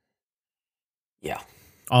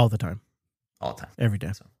 all the time. All the time. Every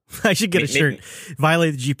day. So, I should get a shirt,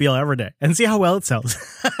 violate the GPL every day, and see how well it sells.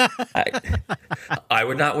 I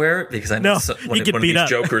would not wear it because I know one of these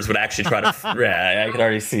jokers would actually try to. I could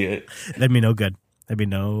already see it. That'd be no good. That'd be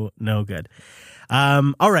no good.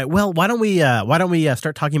 All right. Well, why don't we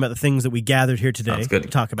start talking about the things that we gathered here today? Sounds good. To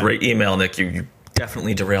talk about. Great email, Nick. You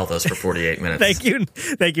definitely derailed us for 48 minutes.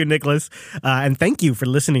 Thank you, Nicholas, and thank you for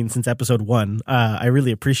listening since episode 1. I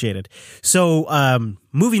really appreciate it. So,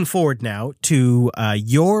 moving forward now to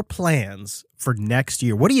your plans for next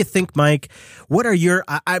year. What do you think, Mike? What are your?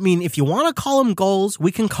 I mean, if you want to call them goals,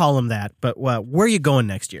 we can call them that. But where are you going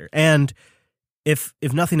next year? And if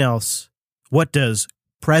nothing else, what does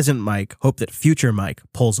present Mike hope that future Mike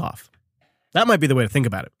pulls off? That might be the way to think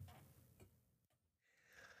about it.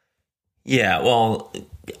 Yeah, well,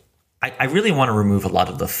 I really want to remove a lot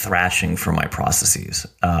of the thrashing from my processes.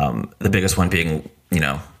 The biggest one being,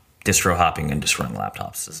 distro hopping and destroying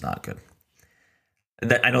laptops is not good.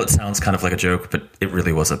 I know it sounds kind of like a joke, but it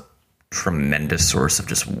really was a tremendous source of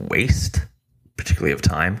just waste, particularly of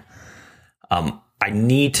time. I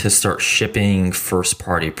need to start shipping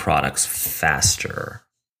first-party products faster.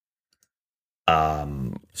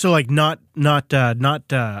 So like not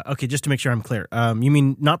okay, just to make sure I'm clear. You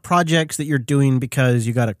mean not projects that you're doing because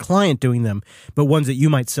you got a client doing them, but ones that you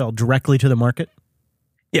might sell directly to the market?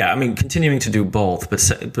 Yeah, I mean, continuing to do both,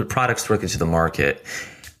 but products directly to the market,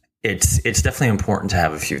 it's definitely important to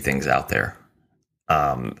have a few things out there.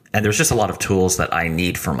 And there's just a lot of tools that I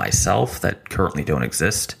need for myself that currently don't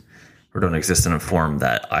exist or don't exist in a form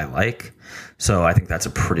that I like. So I think that's a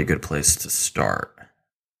pretty good place to start.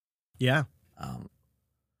 Yeah.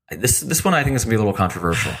 This one I think is going to be a little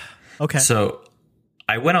controversial. Okay. So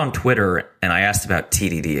I went on Twitter and I asked about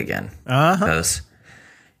TDD again because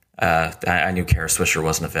I knew Kara Swisher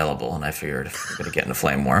wasn't available, and I figured we're going to get in a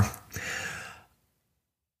flame war.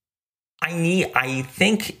 I need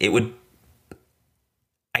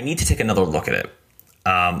to take another look at it.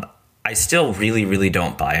 I still really, really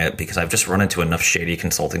don't buy it because I've just run into enough shady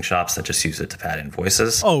consulting shops that just use it to pad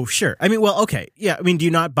invoices. Oh, sure. I mean, well, okay. Yeah. I mean, do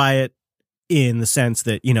you not buy it in the sense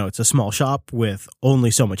that, it's a small shop with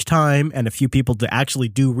only so much time and a few people to actually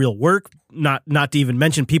do real work, not to even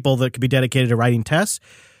mention people that could be dedicated to writing tests?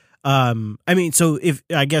 I mean, so if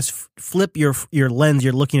I guess flip your lens,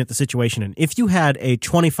 you're looking at the situation, and if you had a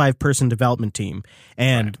 25 person development team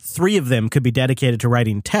and 3 of them could be dedicated to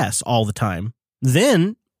writing tests all the time,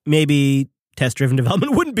 then maybe test driven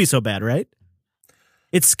development wouldn't be so bad, right?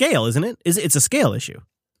 It's scale, isn't it? It's a scale issue.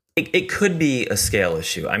 It could be a scale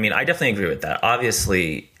issue. I mean, I definitely agree with that.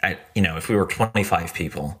 Obviously, if we were 25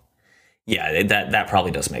 people, yeah, that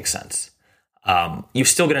probably does make sense. You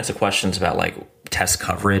still get into questions about like test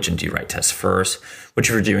coverage and do you write tests first? Which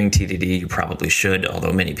if you're doing TDD, you probably should.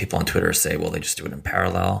 Although many people on Twitter say, well, they just do it in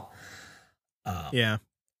parallel. Yeah.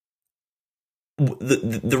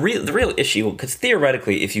 The real issue, because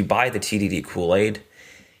theoretically, if you buy the TDD Kool-Aid,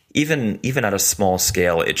 even at a small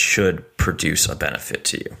scale, it should produce a benefit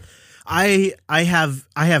to you. I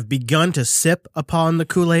have begun to sip upon the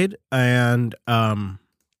Kool-Aid, and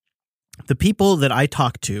the people that I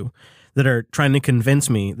talk to that are trying to convince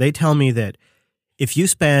me, they tell me that if you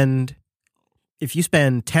spend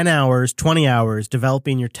 10 hours, 20 hours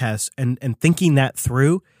developing your tests and thinking that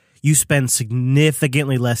through, you spend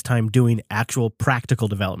significantly less time doing actual practical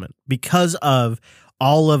development because of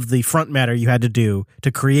all of the front matter you had to do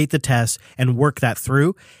to create the tests and work that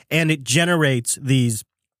through. And it generates these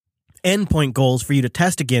endpoint goals for you to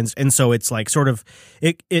test against. And so it's like sort of,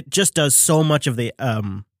 it just does so much of the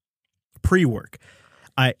pre-work.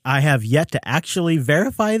 I have yet to actually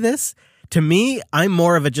verify this. To me, I'm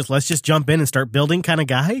more of a let's just jump in and start building kind of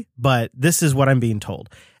guy. But this is what I'm being told.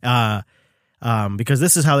 Because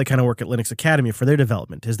this is how they kind of work at Linux Academy for their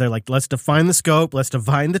development, is they're like, let's define the scope, let's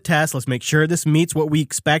define the test, let's make sure this meets what we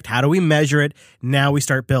expect, how do we measure it, now we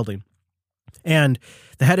start building. And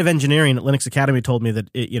the head of engineering at Linux Academy told me that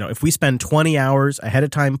if we spend 20 hours ahead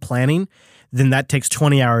of time planning, then that takes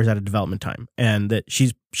 20 hours out of development time, and that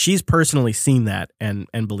she's personally seen that and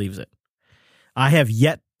believes it. I have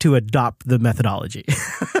yet to adopt the methodology.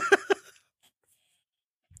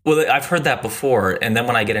 Well, I've heard that before, and then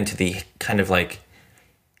when I get into the kind of like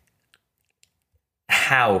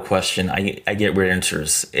how question, I get weird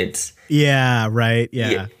answers. It's right.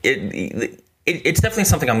 It's definitely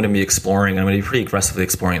something I'm going to be exploring. I'm going to be pretty aggressively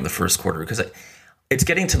exploring in the first quarter because it's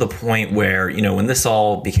getting to the point where when this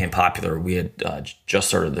all became popular, we had just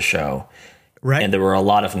started the show, right? And there were a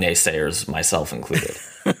lot of naysayers, myself included.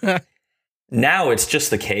 Now it's just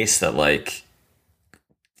the case that like,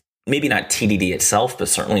 maybe not TDD itself, but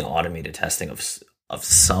certainly automated testing of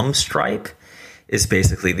some stripe is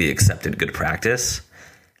basically the accepted good practice.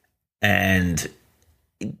 And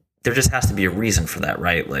there just has to be a reason for that,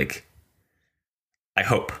 right? Like, I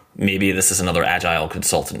hope. Maybe this is another agile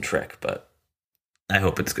consultant trick, but I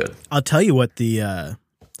hope it's good. I'll tell you what the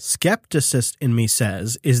skepticist in me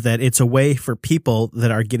says is that it's a way for people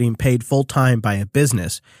that are getting paid full time by a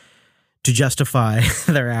business to justify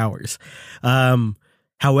their hours.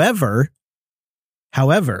 However,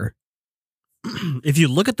 if you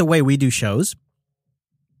look at the way we do shows,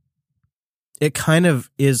 it kind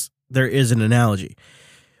of is, there is an analogy.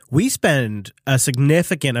 We spend a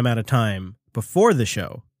significant amount of time before the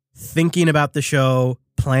show thinking about the show,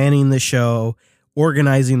 planning the show,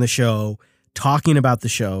 organizing the show, talking about the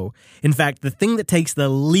show. In fact, the thing that takes the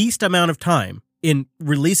least amount of time in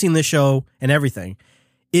releasing the show and everything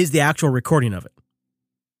is the actual recording of it.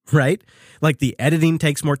 Right? Like the editing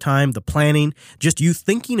takes more time, the planning, just you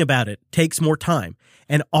thinking about it takes more time.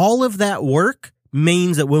 And all of that work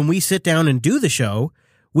means that when we sit down and do the show,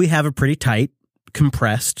 we have a pretty tight,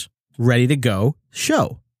 compressed, ready to go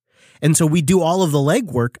show. And so we do all of the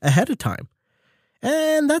legwork ahead of time.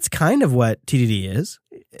 And that's kind of what TDD is,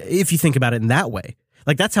 if you think about it in that way.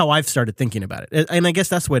 Like that's how I've started thinking about it. And I guess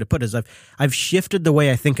that's the way to put it is I've shifted the way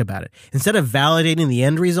I think about it. Instead of validating the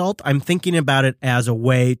end result, I'm thinking about it as a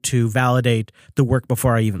way to validate the work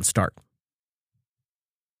before I even start.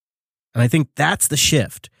 And I think that's the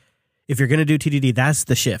shift. If you're going to do TDD, that's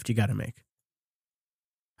the shift you got to make.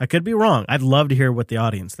 I could be wrong. I'd love to hear what the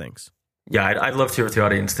audience thinks. Yeah, I'd love to hear what the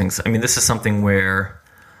audience thinks. I mean, this is something where,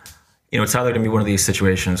 it's either going to be one of these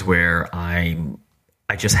situations where I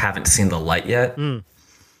just haven't seen the light yet,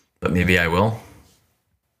 but maybe I will.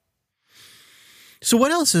 So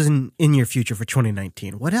what else is in your future for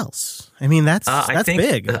 2019? What else? I mean, that's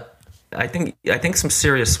big. I think some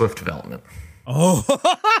serious Swift development. Oh,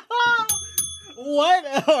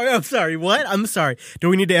 what? Oh, I'm sorry. What? I'm sorry. Do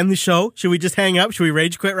we need to end the show? Should we just hang up? Should we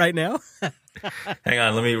rage quit right now? Hang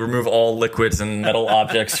on, let me remove all liquids and metal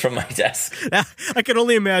objects from my desk. I can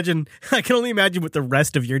only imagine what the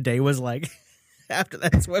rest of your day was like after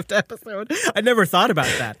that Swift episode. I never thought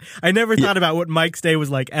about that. I never thought about what Mike's day was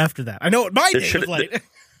like after that. I know what my day was like.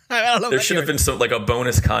 I don't know. There should have been some like a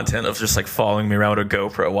bonus content of just like following me around with a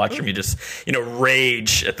GoPro, watching me just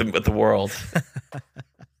rage at the world.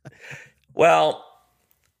 Well,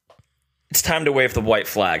 it's time to wave the white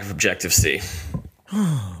flag of Objective-C.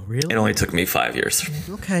 Oh, really? It only took me 5 years.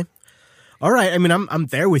 Okay. All right. I mean, I'm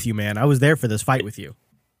there with you, man. I was there for this fight with you.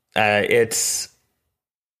 It's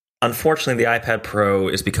unfortunately the iPad Pro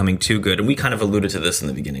is becoming too good, and we kind of alluded to this in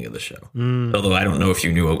the beginning of the show. Although I don't know if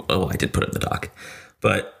you knew. Oh, I did put it in the doc,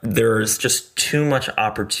 but there's just too much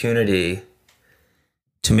opportunity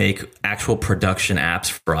to make actual production apps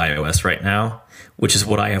for iOS right now, which is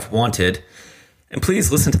what I have wanted. And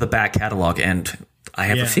please listen to the back catalog, and I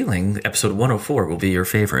have a feeling episode 104 will be your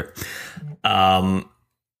favorite. That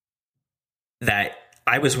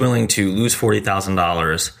I was willing to lose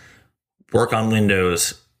 $40,000, work on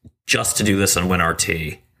Windows just to do this on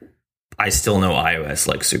WinRT. I still know iOS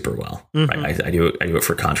like super well. Mm-hmm. Right? I do it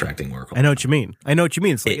for contracting work. I know what you mean.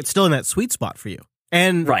 It's like it's still in that sweet spot for you.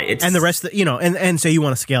 And and the rest of and so you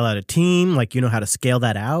want to scale out a team, like you know how to scale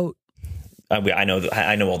that out. I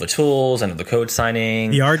know all the tools. I know the code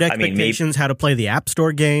signing, the art expectations, how to play the App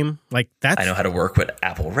Store game. Like that's I know how to work with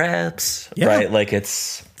Apple reps, right? Like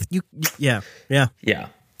it's yeah.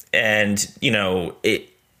 And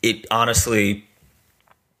it honestly,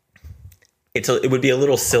 it would be a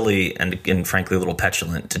little silly and frankly a little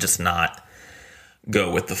petulant to just not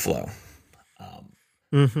go with the flow.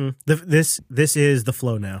 This is the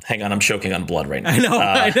flow now. Hang on, I'm choking on blood right now.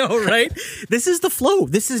 I know, right? This is the flow.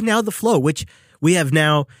 This is now the flow, which we have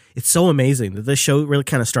now. It's so amazing that this show really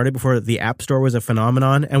kind of started before the App Store was a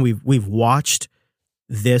phenomenon, and we've watched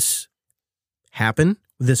this happen.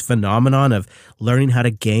 This phenomenon of learning how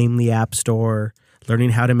to game the App Store, learning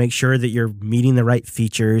how to make sure that you're meeting the right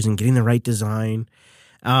features and getting the right design,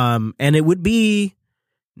 and it would be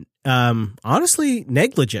honestly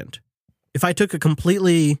negligent if I took a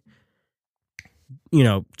completely,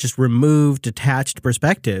 just removed, detached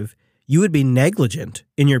perspective. You would be negligent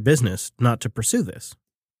in your business not to pursue this.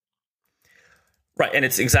 Right. And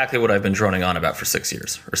it's exactly what I've been droning on about for 6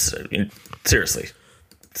 years. Seriously.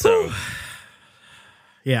 So,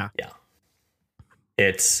 yeah.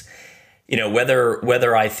 It's,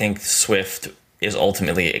 whether I think Swift is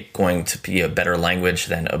ultimately going to be a better language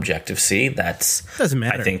than Objective-C, doesn't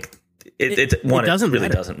matter. I think it really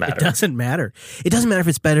doesn't matter. It doesn't matter. It doesn't matter if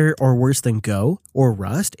it's better or worse than Go or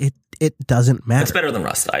Rust. It doesn't matter. It's better than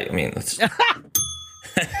Rust. I mean, it's...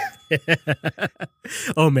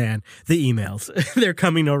 Oh man, the emails. They're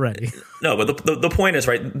coming already. No, but the point is,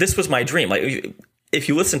 right, this was my dream. Like, if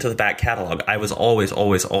you listen to the back catalog, I was always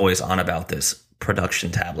on about this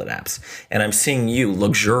production tablet apps. And I'm seeing you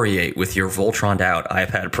luxuriate with your Voltroned out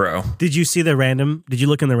iPad Pro. Did you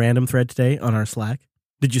look in the random thread today on our Slack?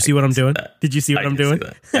 Did you see what I'm doing? Did you see what I'm doing?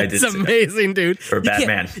 I did. It's amazing, dude. For a bad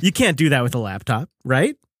man. You can't do that with a laptop,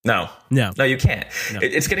 right? No, you can't. No.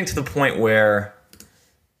 It's getting to the point where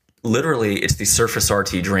literally it's the Surface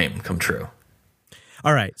RT dream come true.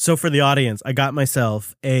 All right. So for the audience, I got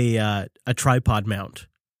myself a tripod mount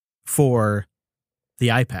for the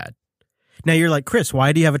iPad. Now you're like, Chris,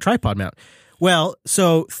 why do you have a tripod mount? Well,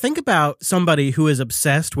 so think about somebody who is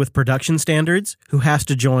obsessed with production standards, who has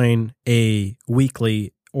to join a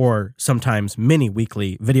weekly or sometimes mini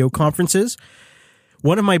weekly video conferences.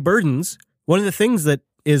 One of the things that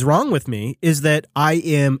is wrong with me is that I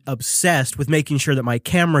am obsessed with making sure that my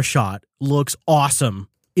camera shot looks awesome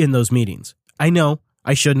in those meetings. I know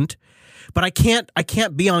I shouldn't, but I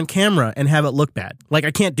can't be on camera and have it look bad. Like,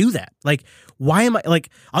 I can't do that. Like, why am I, like,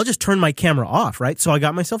 I'll just turn my camera off, right? So I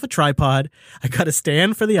got myself a tripod. I got a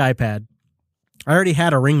stand for the iPad. I already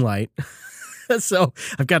had a ring light. So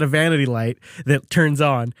I've got a vanity light that turns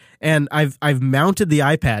on, and I've mounted the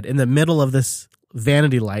iPad in the middle of this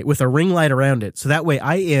vanity light with a ring light around it. So that way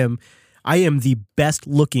I am the best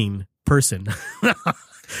looking person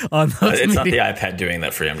on those It's not the iPad doing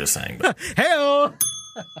that for you, I'm just saying. But. Hey-o!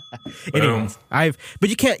 Anyways, but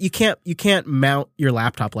you can't mount your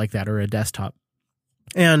laptop like that or a desktop.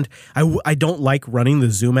 And I don't like running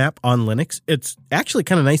the Zoom app on Linux. It's actually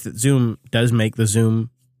kind of nice that Zoom does make the Zoom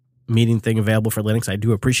meeting thing available for Linux. I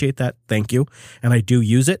do appreciate that. Thank you. And I do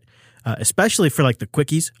use it, especially for like the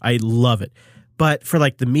quickies. I love it. But for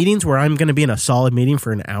like the meetings where I'm going to be in a solid meeting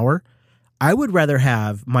for an hour, I would rather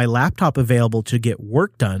have my laptop available to get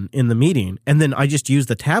work done in the meeting, and then I just use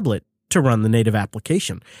the tablet to run the native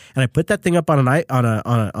application. And I put that thing up on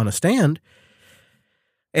a stand,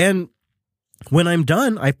 and when I'm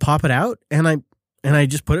done, I pop it out and I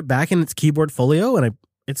just put it back in its keyboard folio, and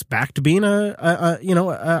it's back to being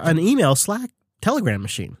an email, Slack, Telegram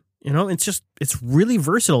machine. It's really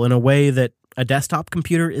versatile in a way that a desktop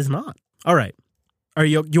computer is not. All right.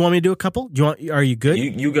 You want me to do a couple? Are you good?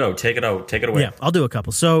 You go. Take it out. Take it away. Yeah, I'll do a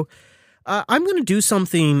couple. So I'm going to do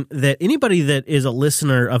something that anybody that is a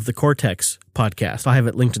listener of the Cortex podcast, I have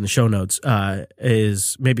it linked in the show notes,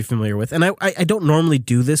 is maybe familiar with. And I don't normally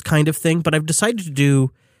do this kind of thing, but I've decided to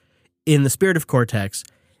do, in the spirit of Cortex,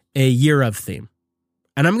 a year of theme.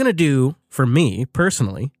 And I'm going to do, for me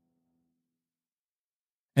personally,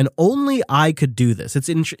 and only I could do this. It's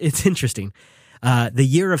interesting. The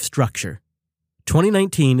year of structure.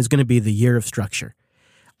 2019 is going to be the year of structure.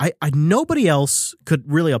 Nobody else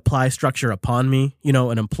could really apply structure upon me. You know,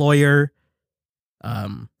 an employer,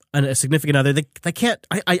 a significant other. They can't.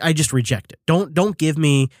 I just reject it. Don't give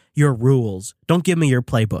me your rules. Don't give me your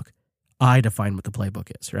playbook. I define what the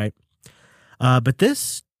playbook is, right? But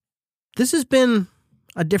this has been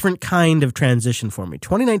a different kind of transition for me.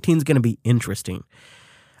 2019 is going to be interesting,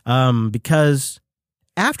 because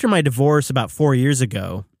after my divorce about 4 years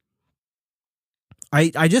ago,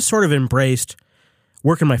 I just sort of embraced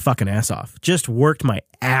working my fucking ass off. Just worked my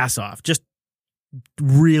ass off. Just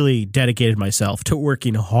really dedicated myself to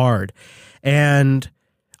working hard. And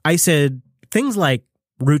I said things like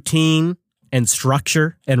routine and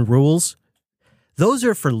structure and rules, those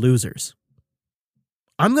are for losers.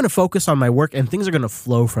 I'm going to focus on my work and things are going to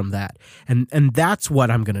flow from that. And that's what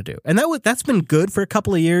I'm going to do. And that's been good for a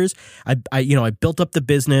couple of years. I built up the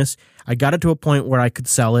business. I got it to a point where I could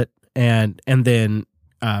sell it and then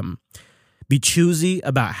be choosy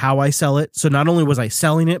about how I sell it. So not only was I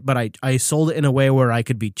selling it, but I sold it in a way where I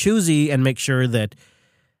could be choosy and make sure that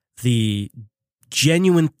the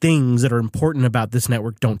genuine things that are important about this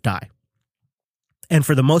network don't die. And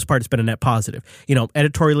for the most part, it's been a net positive. You know,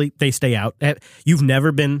 editorially, they stay out. You've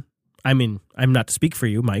never been, I mean, I'm not to speak for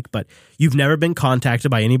you, Mike, but you've never been contacted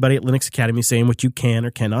by anybody at Linux Academy saying what you can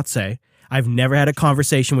or cannot say. I've never had a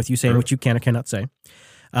conversation with you saying what you can or cannot say.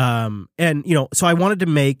 And, you know, so I wanted to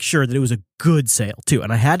make sure that it was a good sale too.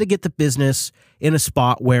 And I had to get the business in a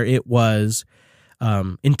spot where it was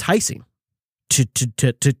enticing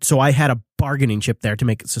so I had a bargaining chip there to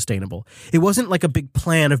make it sustainable. It wasn't like a big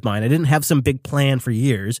plan of mine. I didn't have some big plan for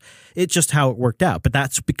years. It's just how it worked out. But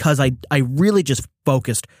that's because I really just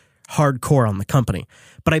focused hardcore on the company.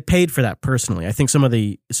 But I paid for that personally. I think some of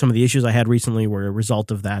the issues I had recently were a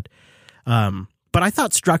result of that. But I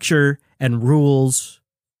thought structure and rules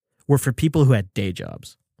were for people who had day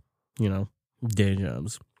jobs. You know, day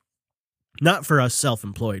jobs. Not for us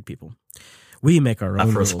self-employed people. We make our own rules.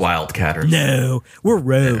 Not for us wildcatters. No, we're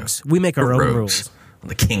rogues. No. We make our own rules. On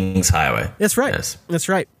the King's Highway. That's right. Yes. That's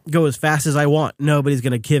right. Go as fast as I want. Nobody's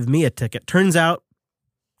going to give me a ticket. Turns out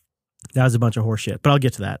that was a bunch of horseshit, but I'll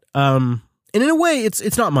get to that. And in a way,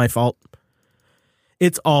 it's not my fault.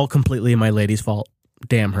 It's all completely my lady's fault.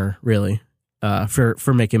 Damn her, really,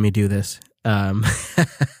 for making me do this. No,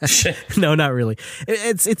 not really.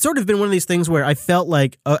 It's sort of been one of these things where I felt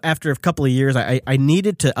like after a couple of years, I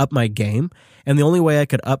needed to up my game. And the only way I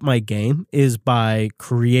could up my game is by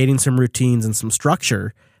creating some routines and some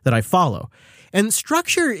structure that I follow. And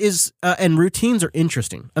structure is, and routines are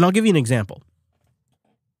interesting. And I'll give you an example.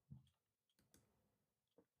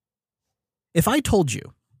 If I told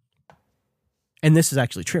you, and this is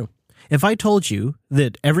actually true, if I told you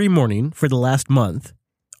that every morning for the last month,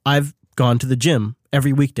 I've gone to the gym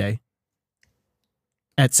every weekday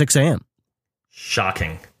at 6 a.m.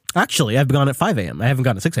 Shocking. Actually, I've gone at 5 a.m. I haven't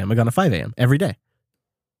gone at 6 a.m. I've gone at 5 a.m. every day.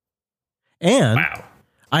 And wow.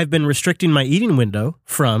 I've been restricting my eating window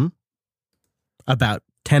from about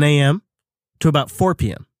 10 a.m. to about 4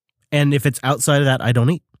 p.m. And if it's outside of that, I don't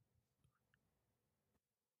eat.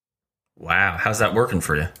 Wow. How's that working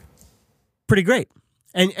for you? Pretty great.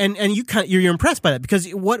 And you're impressed by that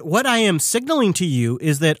because what I am signaling to you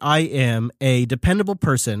is that I am a dependable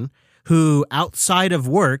person who outside of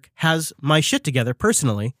work has my shit together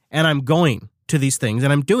personally, and I'm going to these things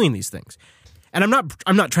and I'm doing these things. And I'm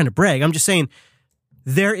not trying to brag. I'm just saying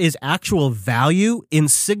there is actual value in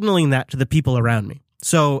signaling that to the people around me.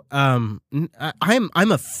 So I'm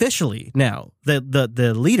officially now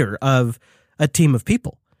the leader of a team of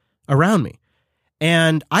people around me.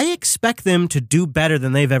 And I expect them to do better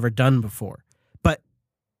than they've ever done before. But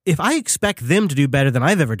if I expect them to do better than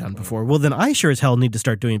I've ever done before, well, then I sure as hell need to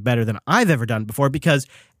start doing better than I've ever done before because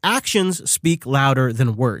actions speak louder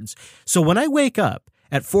than words. So when I wake up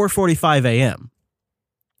at 4:45 a.m.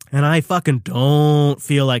 and I fucking don't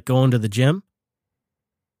feel like going to the gym,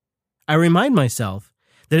 I remind myself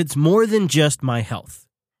that it's more than just my health.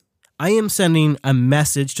 I am sending a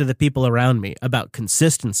message to the people around me about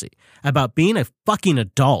consistency, about being a fucking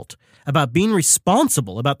adult, about being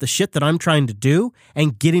responsible about the shit that I'm trying to do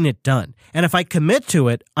and getting it done. And if I commit to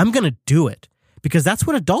it, I'm going to do it because that's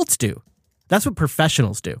what adults do. That's what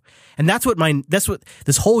professionals do. And that's what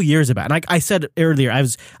this whole year is about. And I said earlier, I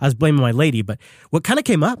was blaming my lady, but what kind of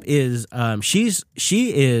came up is she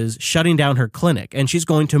is shutting down her clinic, and she's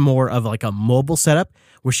going to more of like a mobile setup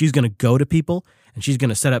where she's going to go to people and she's going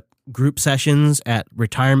to set up group sessions at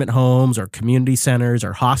retirement homes or community centers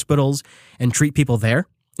or hospitals and treat people there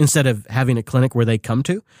instead of having a clinic where they come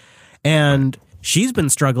to. And she's been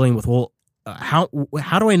struggling with, how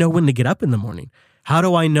do I know when to get up in the morning? How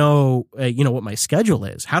do I know, what my schedule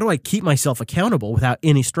is? How do I keep myself accountable without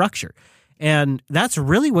any structure? And that's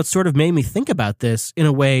really what sort of made me think about this in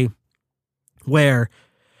a way where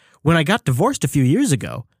when I got divorced a few years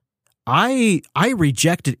ago, I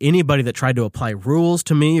rejected anybody that tried to apply rules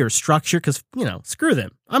to me or structure because, screw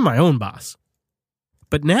them. I'm my own boss.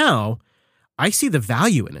 But now I see the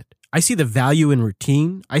value in it. I see the value in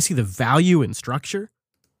routine. I see the value in structure.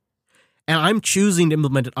 And I'm choosing to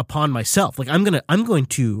implement it upon myself. Like I'm going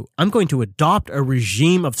to adopt a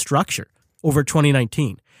regime of structure over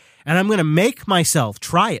 2019. And I'm going to make myself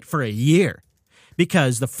try it for a year.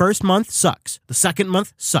 Because the first month sucks. The second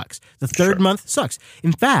month sucks. The third month sucks.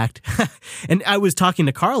 In fact, and I was talking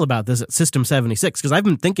to Carl about this at System 76 because I've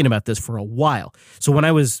been thinking about this for a while. So when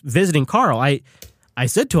I was visiting Carl, I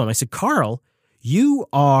said to him, I said, Carl, you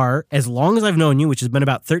are, as long as I've known you, which has been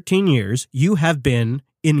about 13 years, you have been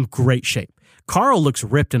in great shape. Carl looks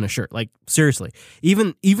ripped in a shirt. Like, seriously.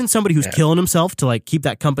 Even somebody who's killing himself to like keep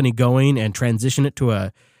that company going and transition it to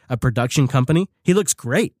a production company, he looks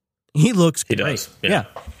great. He looks great. Does. Yeah.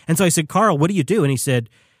 And so I said, Carl, what do you do? And he said,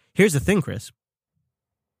 here's the thing, Chris.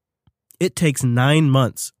 It takes 9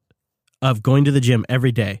 months of going to the gym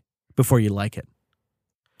every day before you like it.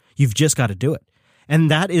 You've just got to do it. And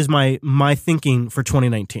that is my thinking for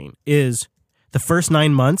 2019 is the first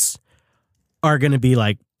 9 months are going to be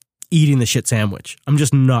like eating the shit sandwich. I'm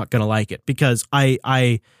just not going to like it because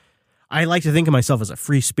I like to think of myself as a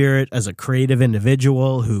free spirit, as a creative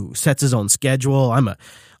individual who sets his own schedule. I'm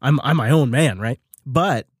my own man, right?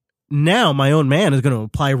 But now my own man is going to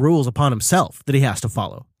apply rules upon himself that he has to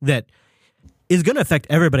follow that is going to affect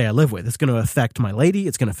everybody I live with. It's going to affect my lady.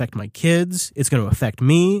 It's going to affect my kids. It's going to affect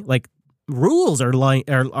me. Like rules are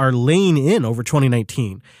laying in over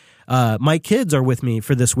 2019. My kids are with me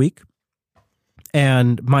for this week.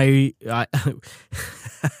 And I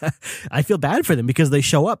feel bad for them because they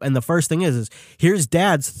show up and the first thing is here's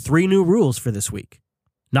Dad's 3 new rules for this week.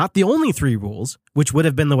 Not the only 3 rules, which would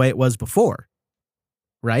have been the way it was before,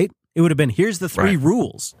 right? It would have been here's the 3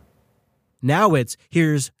 rules. Now it's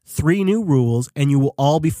here's 3 new rules and you will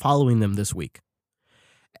all be following them this week.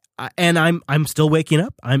 And I'm still waking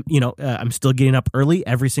up. I'm still getting up early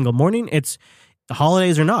every single morning. It's the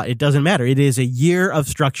holidays or not, it doesn't matter. It is a year of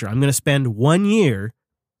structure. I'm going to spend 1 year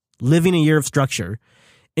living a year of structure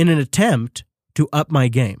in an attempt to up my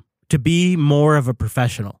game, to be more of a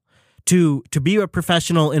professional, to be a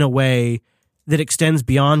professional in a way that extends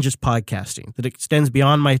beyond just podcasting, that extends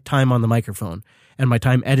beyond my time on the microphone and my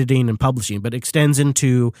time editing and publishing, but extends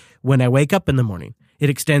into when I wake up in the morning. It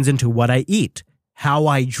extends into what I eat, how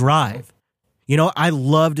I drive. I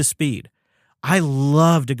love to speed. I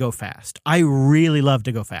love to go fast. I really love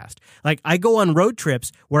to go fast. Like I go on road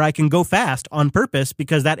trips where I can go fast on purpose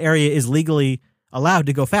because that area is legally allowed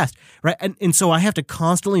to go fast, right? And so I have to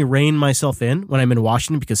constantly rein myself in when I'm in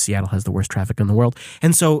Washington because Seattle has the worst traffic in the world.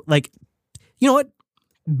 And so like, you know what?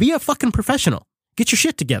 Be a fucking professional. Get your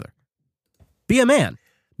shit together. Be a man.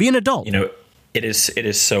 Be an adult. It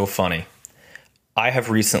is so funny. I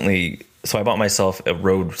have recently... So I bought myself a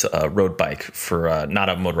road bike for not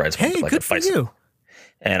a motorized one, but like good a bicycle. For you.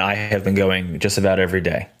 And I have been going just about every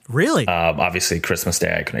day. Really? Obviously, Christmas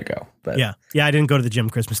Day I couldn't go. But yeah, I didn't go to the gym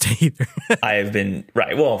Christmas Day either. I have been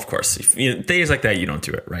right. Well, of course, days like that you don't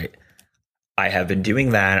do it, right? I have been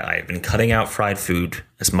doing that. I have been cutting out fried food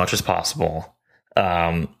as much as possible.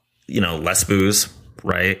 Less booze,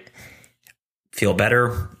 right? Feel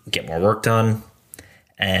better, get more work done.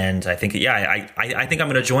 And I think, I think I'm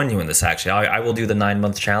going to join you in this, actually. I will do the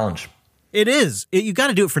 9-month challenge. It is. You got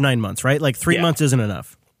to do it for 9 months, right? Like 3 months isn't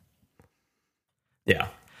enough. Yeah.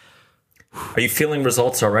 Are you feeling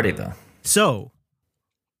results already, though? So,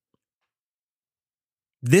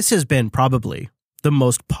 this has been probably the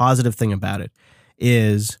most positive thing about it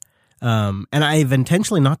is, and I've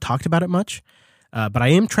intentionally not talked about it much, but I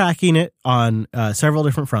am tracking it on several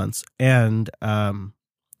different fronts. And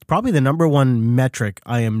probably the number one metric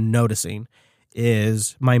I am noticing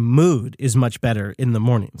is my mood is much better in the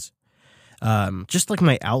mornings. Just like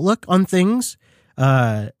my outlook on things,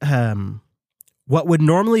 what would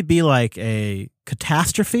normally be like a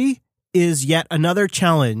catastrophe is yet another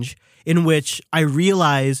challenge in which I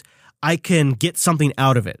realize I can get something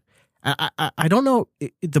out of it. I don't know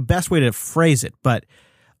the best way to phrase it, but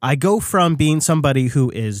I go from being somebody who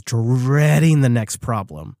is dreading the next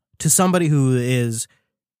problem to somebody who is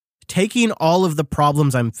taking all of the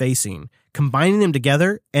problems I'm facing, combining them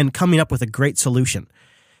together, and coming up with a great solution.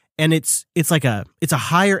 And it's a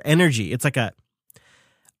higher energy. It's like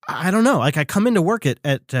I don't know. Like I come into work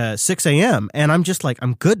at 6 a.m. and I'm just like,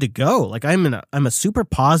 I'm good to go. Like I'm a super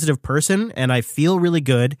positive person and I feel really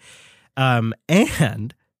good. And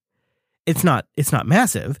it's not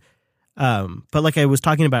massive. But like I was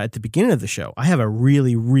talking about at the beginning of the show, I have a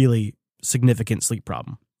really, really significant sleep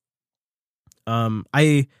problem.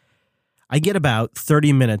 I get about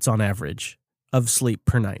 30 minutes on average of sleep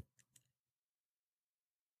per night,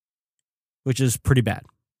 which is pretty bad.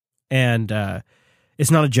 And, it's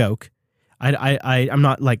not a joke. I'm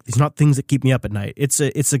not like, these not things that keep me up at night. It's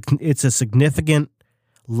a significant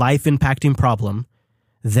life impacting problem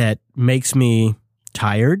that makes me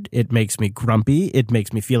tired. It makes me grumpy. It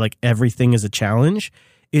makes me feel like everything is a challenge.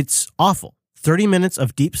 It's awful. 30 minutes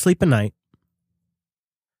of deep sleep a night.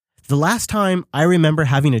 The last time I remember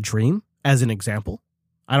having a dream, as an example,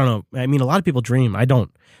 I don't know. I mean, a lot of people dream. I don't.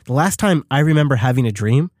 The last time I remember having a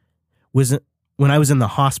dream was when I was in the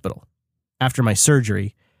hospital after my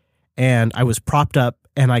surgery, and I was propped up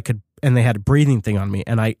and they had a breathing thing on me,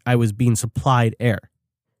 and I was being supplied air.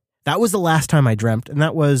 That was the last time I dreamt, and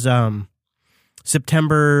that was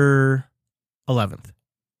September 11th.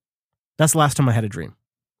 That's the last time I had a dream.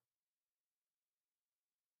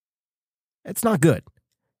 It's not good.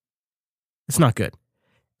 It's not good.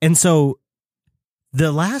 And so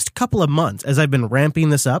the last couple of months, as I've been ramping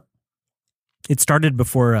this up, it started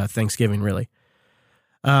before Thanksgiving, really.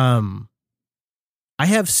 I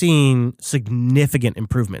have seen significant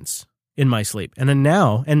improvements in my sleep. And then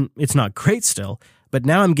now, and it's not great still, but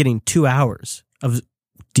now I'm getting 2 hours of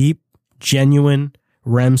deep, genuine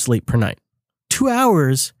REM sleep per night. 2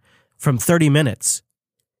 hours from 30 minutes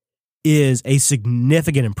is a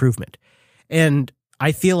significant improvement. And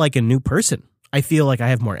I feel like a new person. I feel like I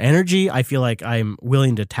have more energy. I feel like I'm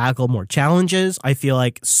willing to tackle more challenges. I feel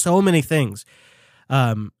like so many things.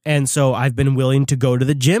 And so I've been willing to go to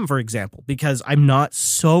the gym, for example, because I'm not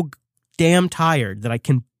so damn tired that I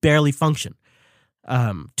can barely function.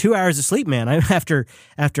 2 hours of sleep, man. After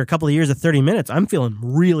a couple of years of 30 minutes, I'm feeling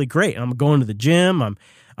really great. I'm going to the gym.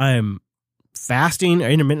 I'm fasting,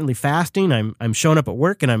 intermittently fasting. I'm showing up at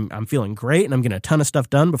work and I'm feeling great, and I'm getting a ton of stuff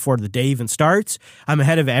done before the day even starts. I'm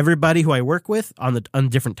ahead of everybody who I work with on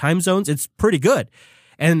different time zones. It's pretty good.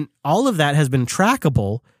 And all of that has been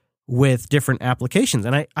trackable with different applications.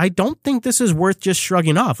 And I don't think this is worth just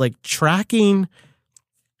shrugging off. Like tracking,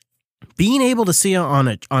 being able to see on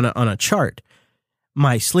a chart,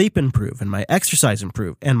 my sleep improve and my exercise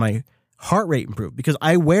improve and my heart rate improve, because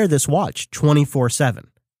I wear this watch 24/7.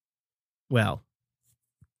 Well,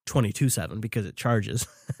 22/7 because it charges.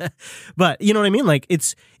 But you know what I mean? Like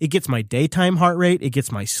it gets my daytime heart rate, it gets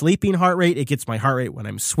my sleeping heart rate, it gets my heart rate when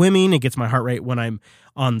I'm swimming, it gets my heart rate when I'm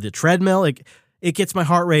on the treadmill, it gets my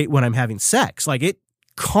heart rate when I'm having sex. Like it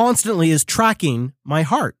constantly is tracking my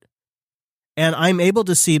heart. And I'm able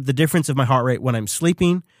to see the difference of my heart rate when I'm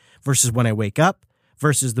sleeping versus when I wake up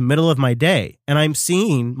versus the middle of my day. And I'm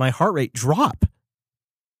seeing my heart rate drop.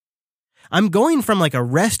 I'm going from like a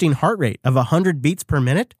resting heart rate of 100 beats per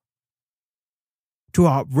minute to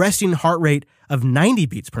a resting heart rate of 90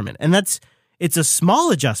 beats per minute. And it's a small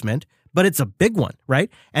adjustment, but it's a big one, right?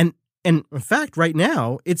 And in fact, right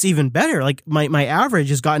now, it's even better. Like my average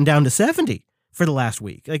has gotten down to 70 for the last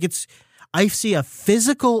week. Like I see a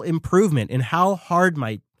physical improvement in how hard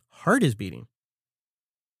my heart is beating.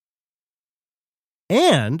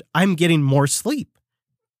 And I'm getting more sleep.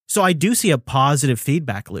 So I do see a positive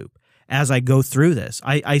feedback loop as I go through this.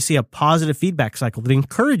 I see a positive feedback cycle that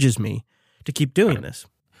encourages me to keep doing this.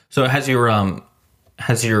 So has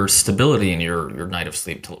your stability in your night of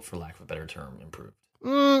sleep, for lack of a better term, improved?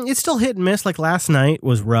 It's still hit and miss. Like last night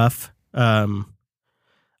was rough.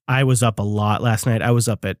 I was up a lot last night. I was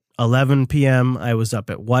up at 11 p.m. I was up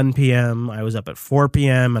at 1 p.m. I was up at 4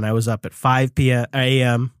 p.m. and I was up at 5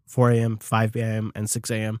 a.m., 4 a.m., 5 a.m., and 6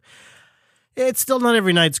 a.m. It's still not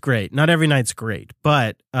every night's great. Not every night's great,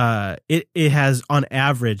 but it has on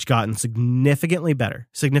average gotten significantly better.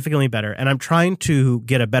 And I'm trying to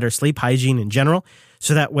get a better sleep hygiene in general,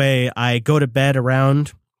 so that way I go to bed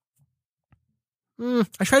around.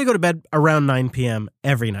 I try to go to bed around 9 p.m.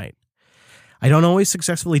 every night. I don't always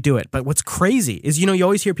successfully do it, but what's crazy is, you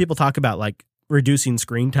always hear people talk about like reducing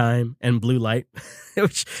screen time and blue light,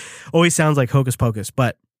 which always sounds like hocus pocus,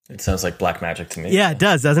 but it sounds like black magic to me. Yeah, it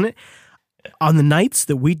does, doesn't it? On the nights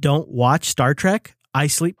that we don't watch Star Trek, I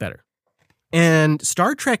sleep better. And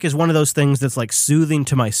Star Trek is one of those things that's like soothing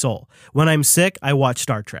to my soul. When I'm sick, I watch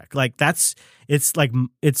Star Trek. Like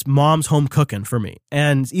it's mom's home cooking for me.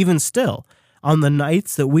 And even still, on the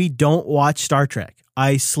nights that we don't watch Star Trek,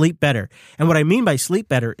 I sleep better. And what I mean by sleep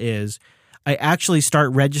better is I actually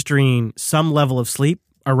start registering some level of sleep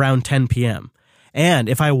around 10 p.m. And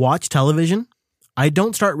if I watch television, I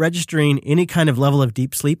don't start registering any kind of level of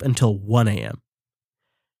deep sleep until 1 a.m.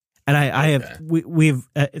 And we've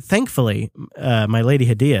thankfully, my lady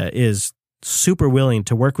Hadia is super willing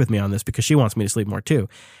to work with me on this because she wants me to sleep more too.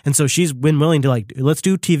 And so she's been willing to like, let's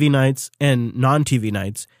do TV nights and non-TV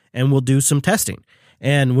nights and we'll do some testing.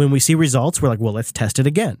 And when we see results, we're like, well, let's test it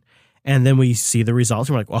again. And then we see the results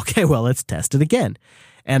and we're like, okay, well, let's test it again.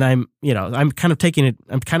 And I'm kind of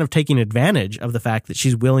taking advantage of the fact that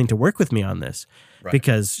she's willing to work with me on this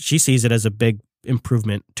because she sees it as a big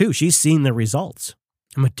improvement too. She's seen the results.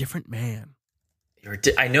 I'm a different man.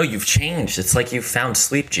 I know you've changed. It's like you found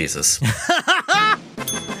sleep, Jesus. Can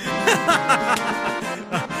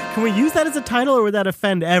we use that as a title, or would that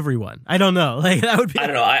offend everyone? I don't know. Like that would be. I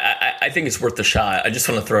don't know. I think it's worth the shot. I just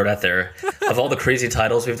want to throw it out there. Of all the crazy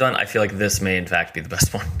titles we've done, I feel like this may in fact be the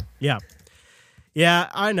best one. Yeah,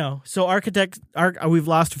 I know. So we've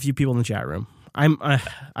lost a few people in the chat room.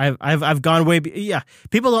 I've gone way.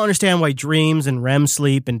 People don't understand why dreams and REM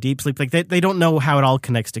sleep and deep sleep, like they don't know how it all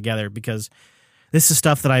connects together because this is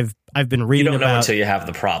stuff that I've been reading about. You don't know until you have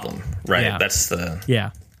the problem, right? Yeah. That's the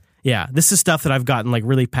yeah. This is stuff that I've gotten like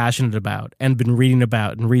really passionate about and been reading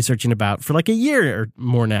about and researching about for like a year or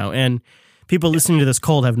more now. And people listening to this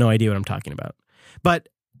cold have no idea what I'm talking about. But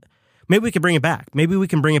maybe we could bring it back. Maybe we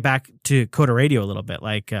can bring it back to Coda Radio a little bit,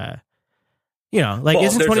 like. Isn't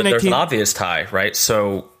 2019? There's an obvious tie, right?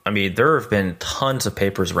 So, I mean, there have been tons of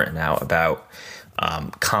papers written out about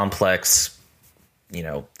complex,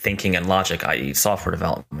 thinking and logic, i.e. software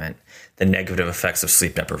development, the negative effects of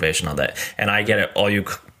sleep deprivation on that. And I get it. All you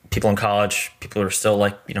people in college, people who are still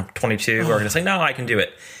like, 22 are going to say, no, I can do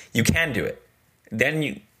it. You can do it.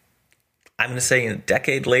 Then I'm going to say a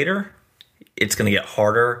decade later, it's going to get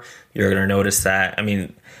harder. You're going to notice that. I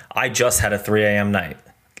mean, I just had a 3 a.m. night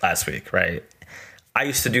last week, right? I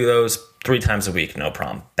used to do those 3 times a week, no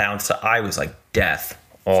problem. I was like death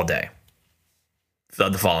all day.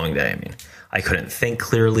 The following day, I mean, I couldn't think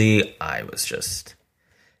clearly. I was just,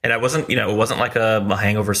 and I wasn't, it wasn't like a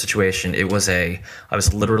hangover situation. I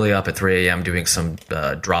was literally up at 3 a.m. doing some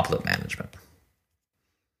droplet management.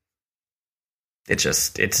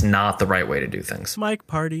 It's not the right way to do things. Mike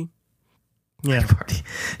party. Yeah. Party.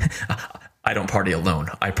 I don't party alone.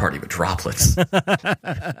 I party with droplets. So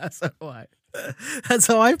do I. That's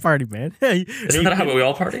how I party, man. Isn't that how we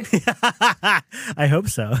all party? I hope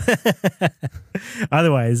so.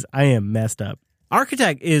 Otherwise, I am messed up.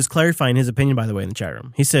 Architect is clarifying his opinion, by the way, in the chat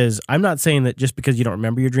room. He says, I'm not saying that just because you don't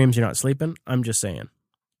remember your dreams, you're not sleeping. I'm just saying.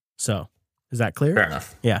 So, is that clear? Fair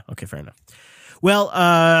enough. Yeah, okay, fair enough. Well,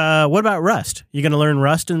 what about Rust? You going to learn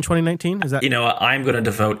Rust in 2019? Is that? I'm going to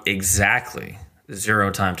devote exactly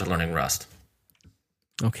 0 time to learning Rust.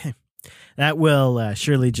 Okay. That will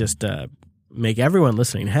surely just make everyone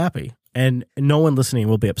listening happy. And no one listening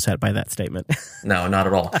will be upset by that statement. No, not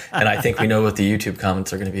at all. And I think we know what the YouTube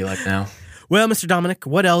comments are going to be like now. Well, Mr. Dominic,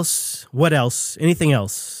 what else? Anything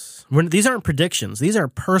else? These aren't predictions. These are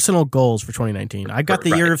personal goals for 2019. I've got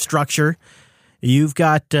the year of structure. You've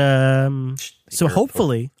got... so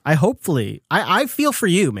hopefully, I feel for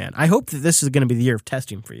you, man. I hope that this is going to be the year of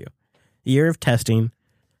testing for you. The year of testing.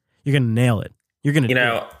 You're going to nail it. You're going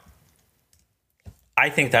to I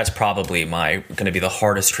think that's probably going to be the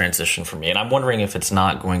hardest transition for me. And I'm wondering if it's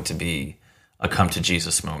not going to be a come to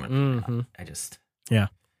Jesus moment. Mm-hmm.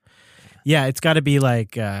 Yeah, it's got to be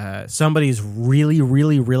like somebody's really,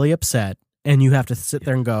 really, really upset. And you have to sit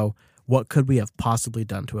there and go, what could we have possibly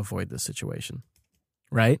done to avoid this situation?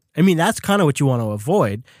 Right? I mean, that's kind of what you want to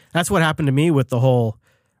avoid. That's what happened to me with the whole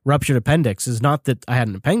ruptured appendix. Is not that I had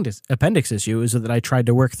an appendix issue, is that I tried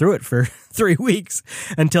to work through it for 3 weeks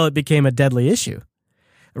until it became a deadly issue.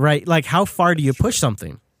 Right? Like, how far do you push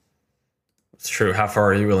something? It's true. How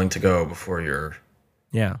far are you willing to go before you're...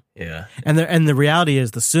 Yeah. Yeah. And the reality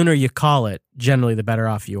is the sooner you call it, generally the better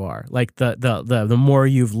off you are. Like, the more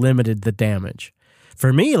you've limited the damage.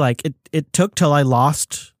 For me, like, it took till I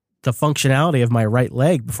lost the functionality of my right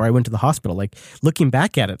leg before I went to the hospital. Like, looking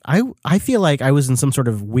back at it, I feel like I was in some sort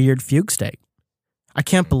of weird fugue state. I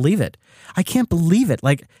can't believe it.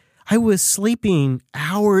 Like, I was sleeping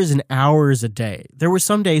hours and hours a day. There were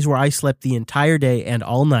some days where I slept the entire day and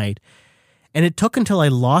all night, and it took until I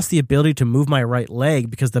lost the ability to move my right leg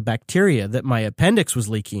because the bacteria that my appendix was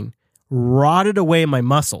leaking rotted away my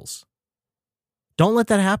muscles. Don't let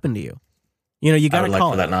that happen to you. You know, you I got would to like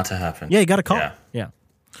call for it. that not to happen. Yeah, you got to call it. Yeah.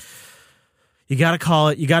 You got to call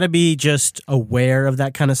it. You got to be just aware of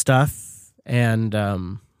that kind of stuff. And I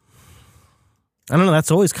don't know,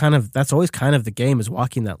 that's always kind of the game, is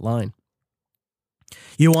walking that line.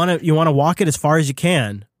 You want to walk it as far as you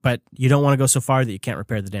can, but you don't want to go so far that you can't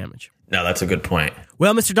repair the damage. No, that's a good point.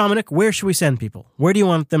 Well, Mr. Dominic, where should we send people? Where do you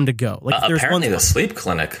want them to go? Like, Apparently the sleep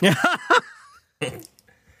clinic.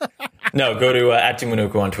 No, go to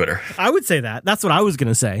 @Tumunuku on Twitter. I would say that. That's what I was going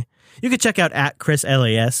to say. You could check out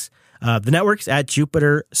 @ChrisLAS, the networks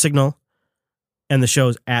 @Jupiter Signal, and the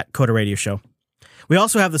shows @Coda Radio Show. We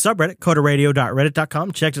also have the subreddit,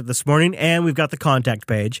 codaradio.reddit.com. Checked it this morning, and we've got the contact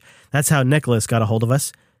page. That's how Nicholas got a hold of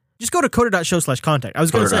us. Just go to coda.show/contact. I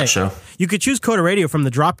was going to say, you could choose Coda Radio from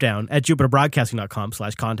the drop-down at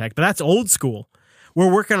jupiterbroadcasting.com/contact, but that's old school.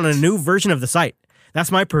 We're working on a new version of the site.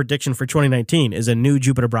 That's my prediction for 2019, is a new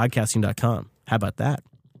jupiterbroadcasting.com. How about that?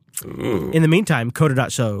 Ooh. In the meantime,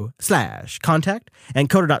 coda.show/contact and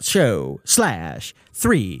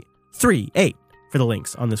coda.show/338 for the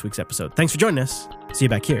links on this week's episode. Thanks for joining us. See you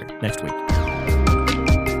back here next week.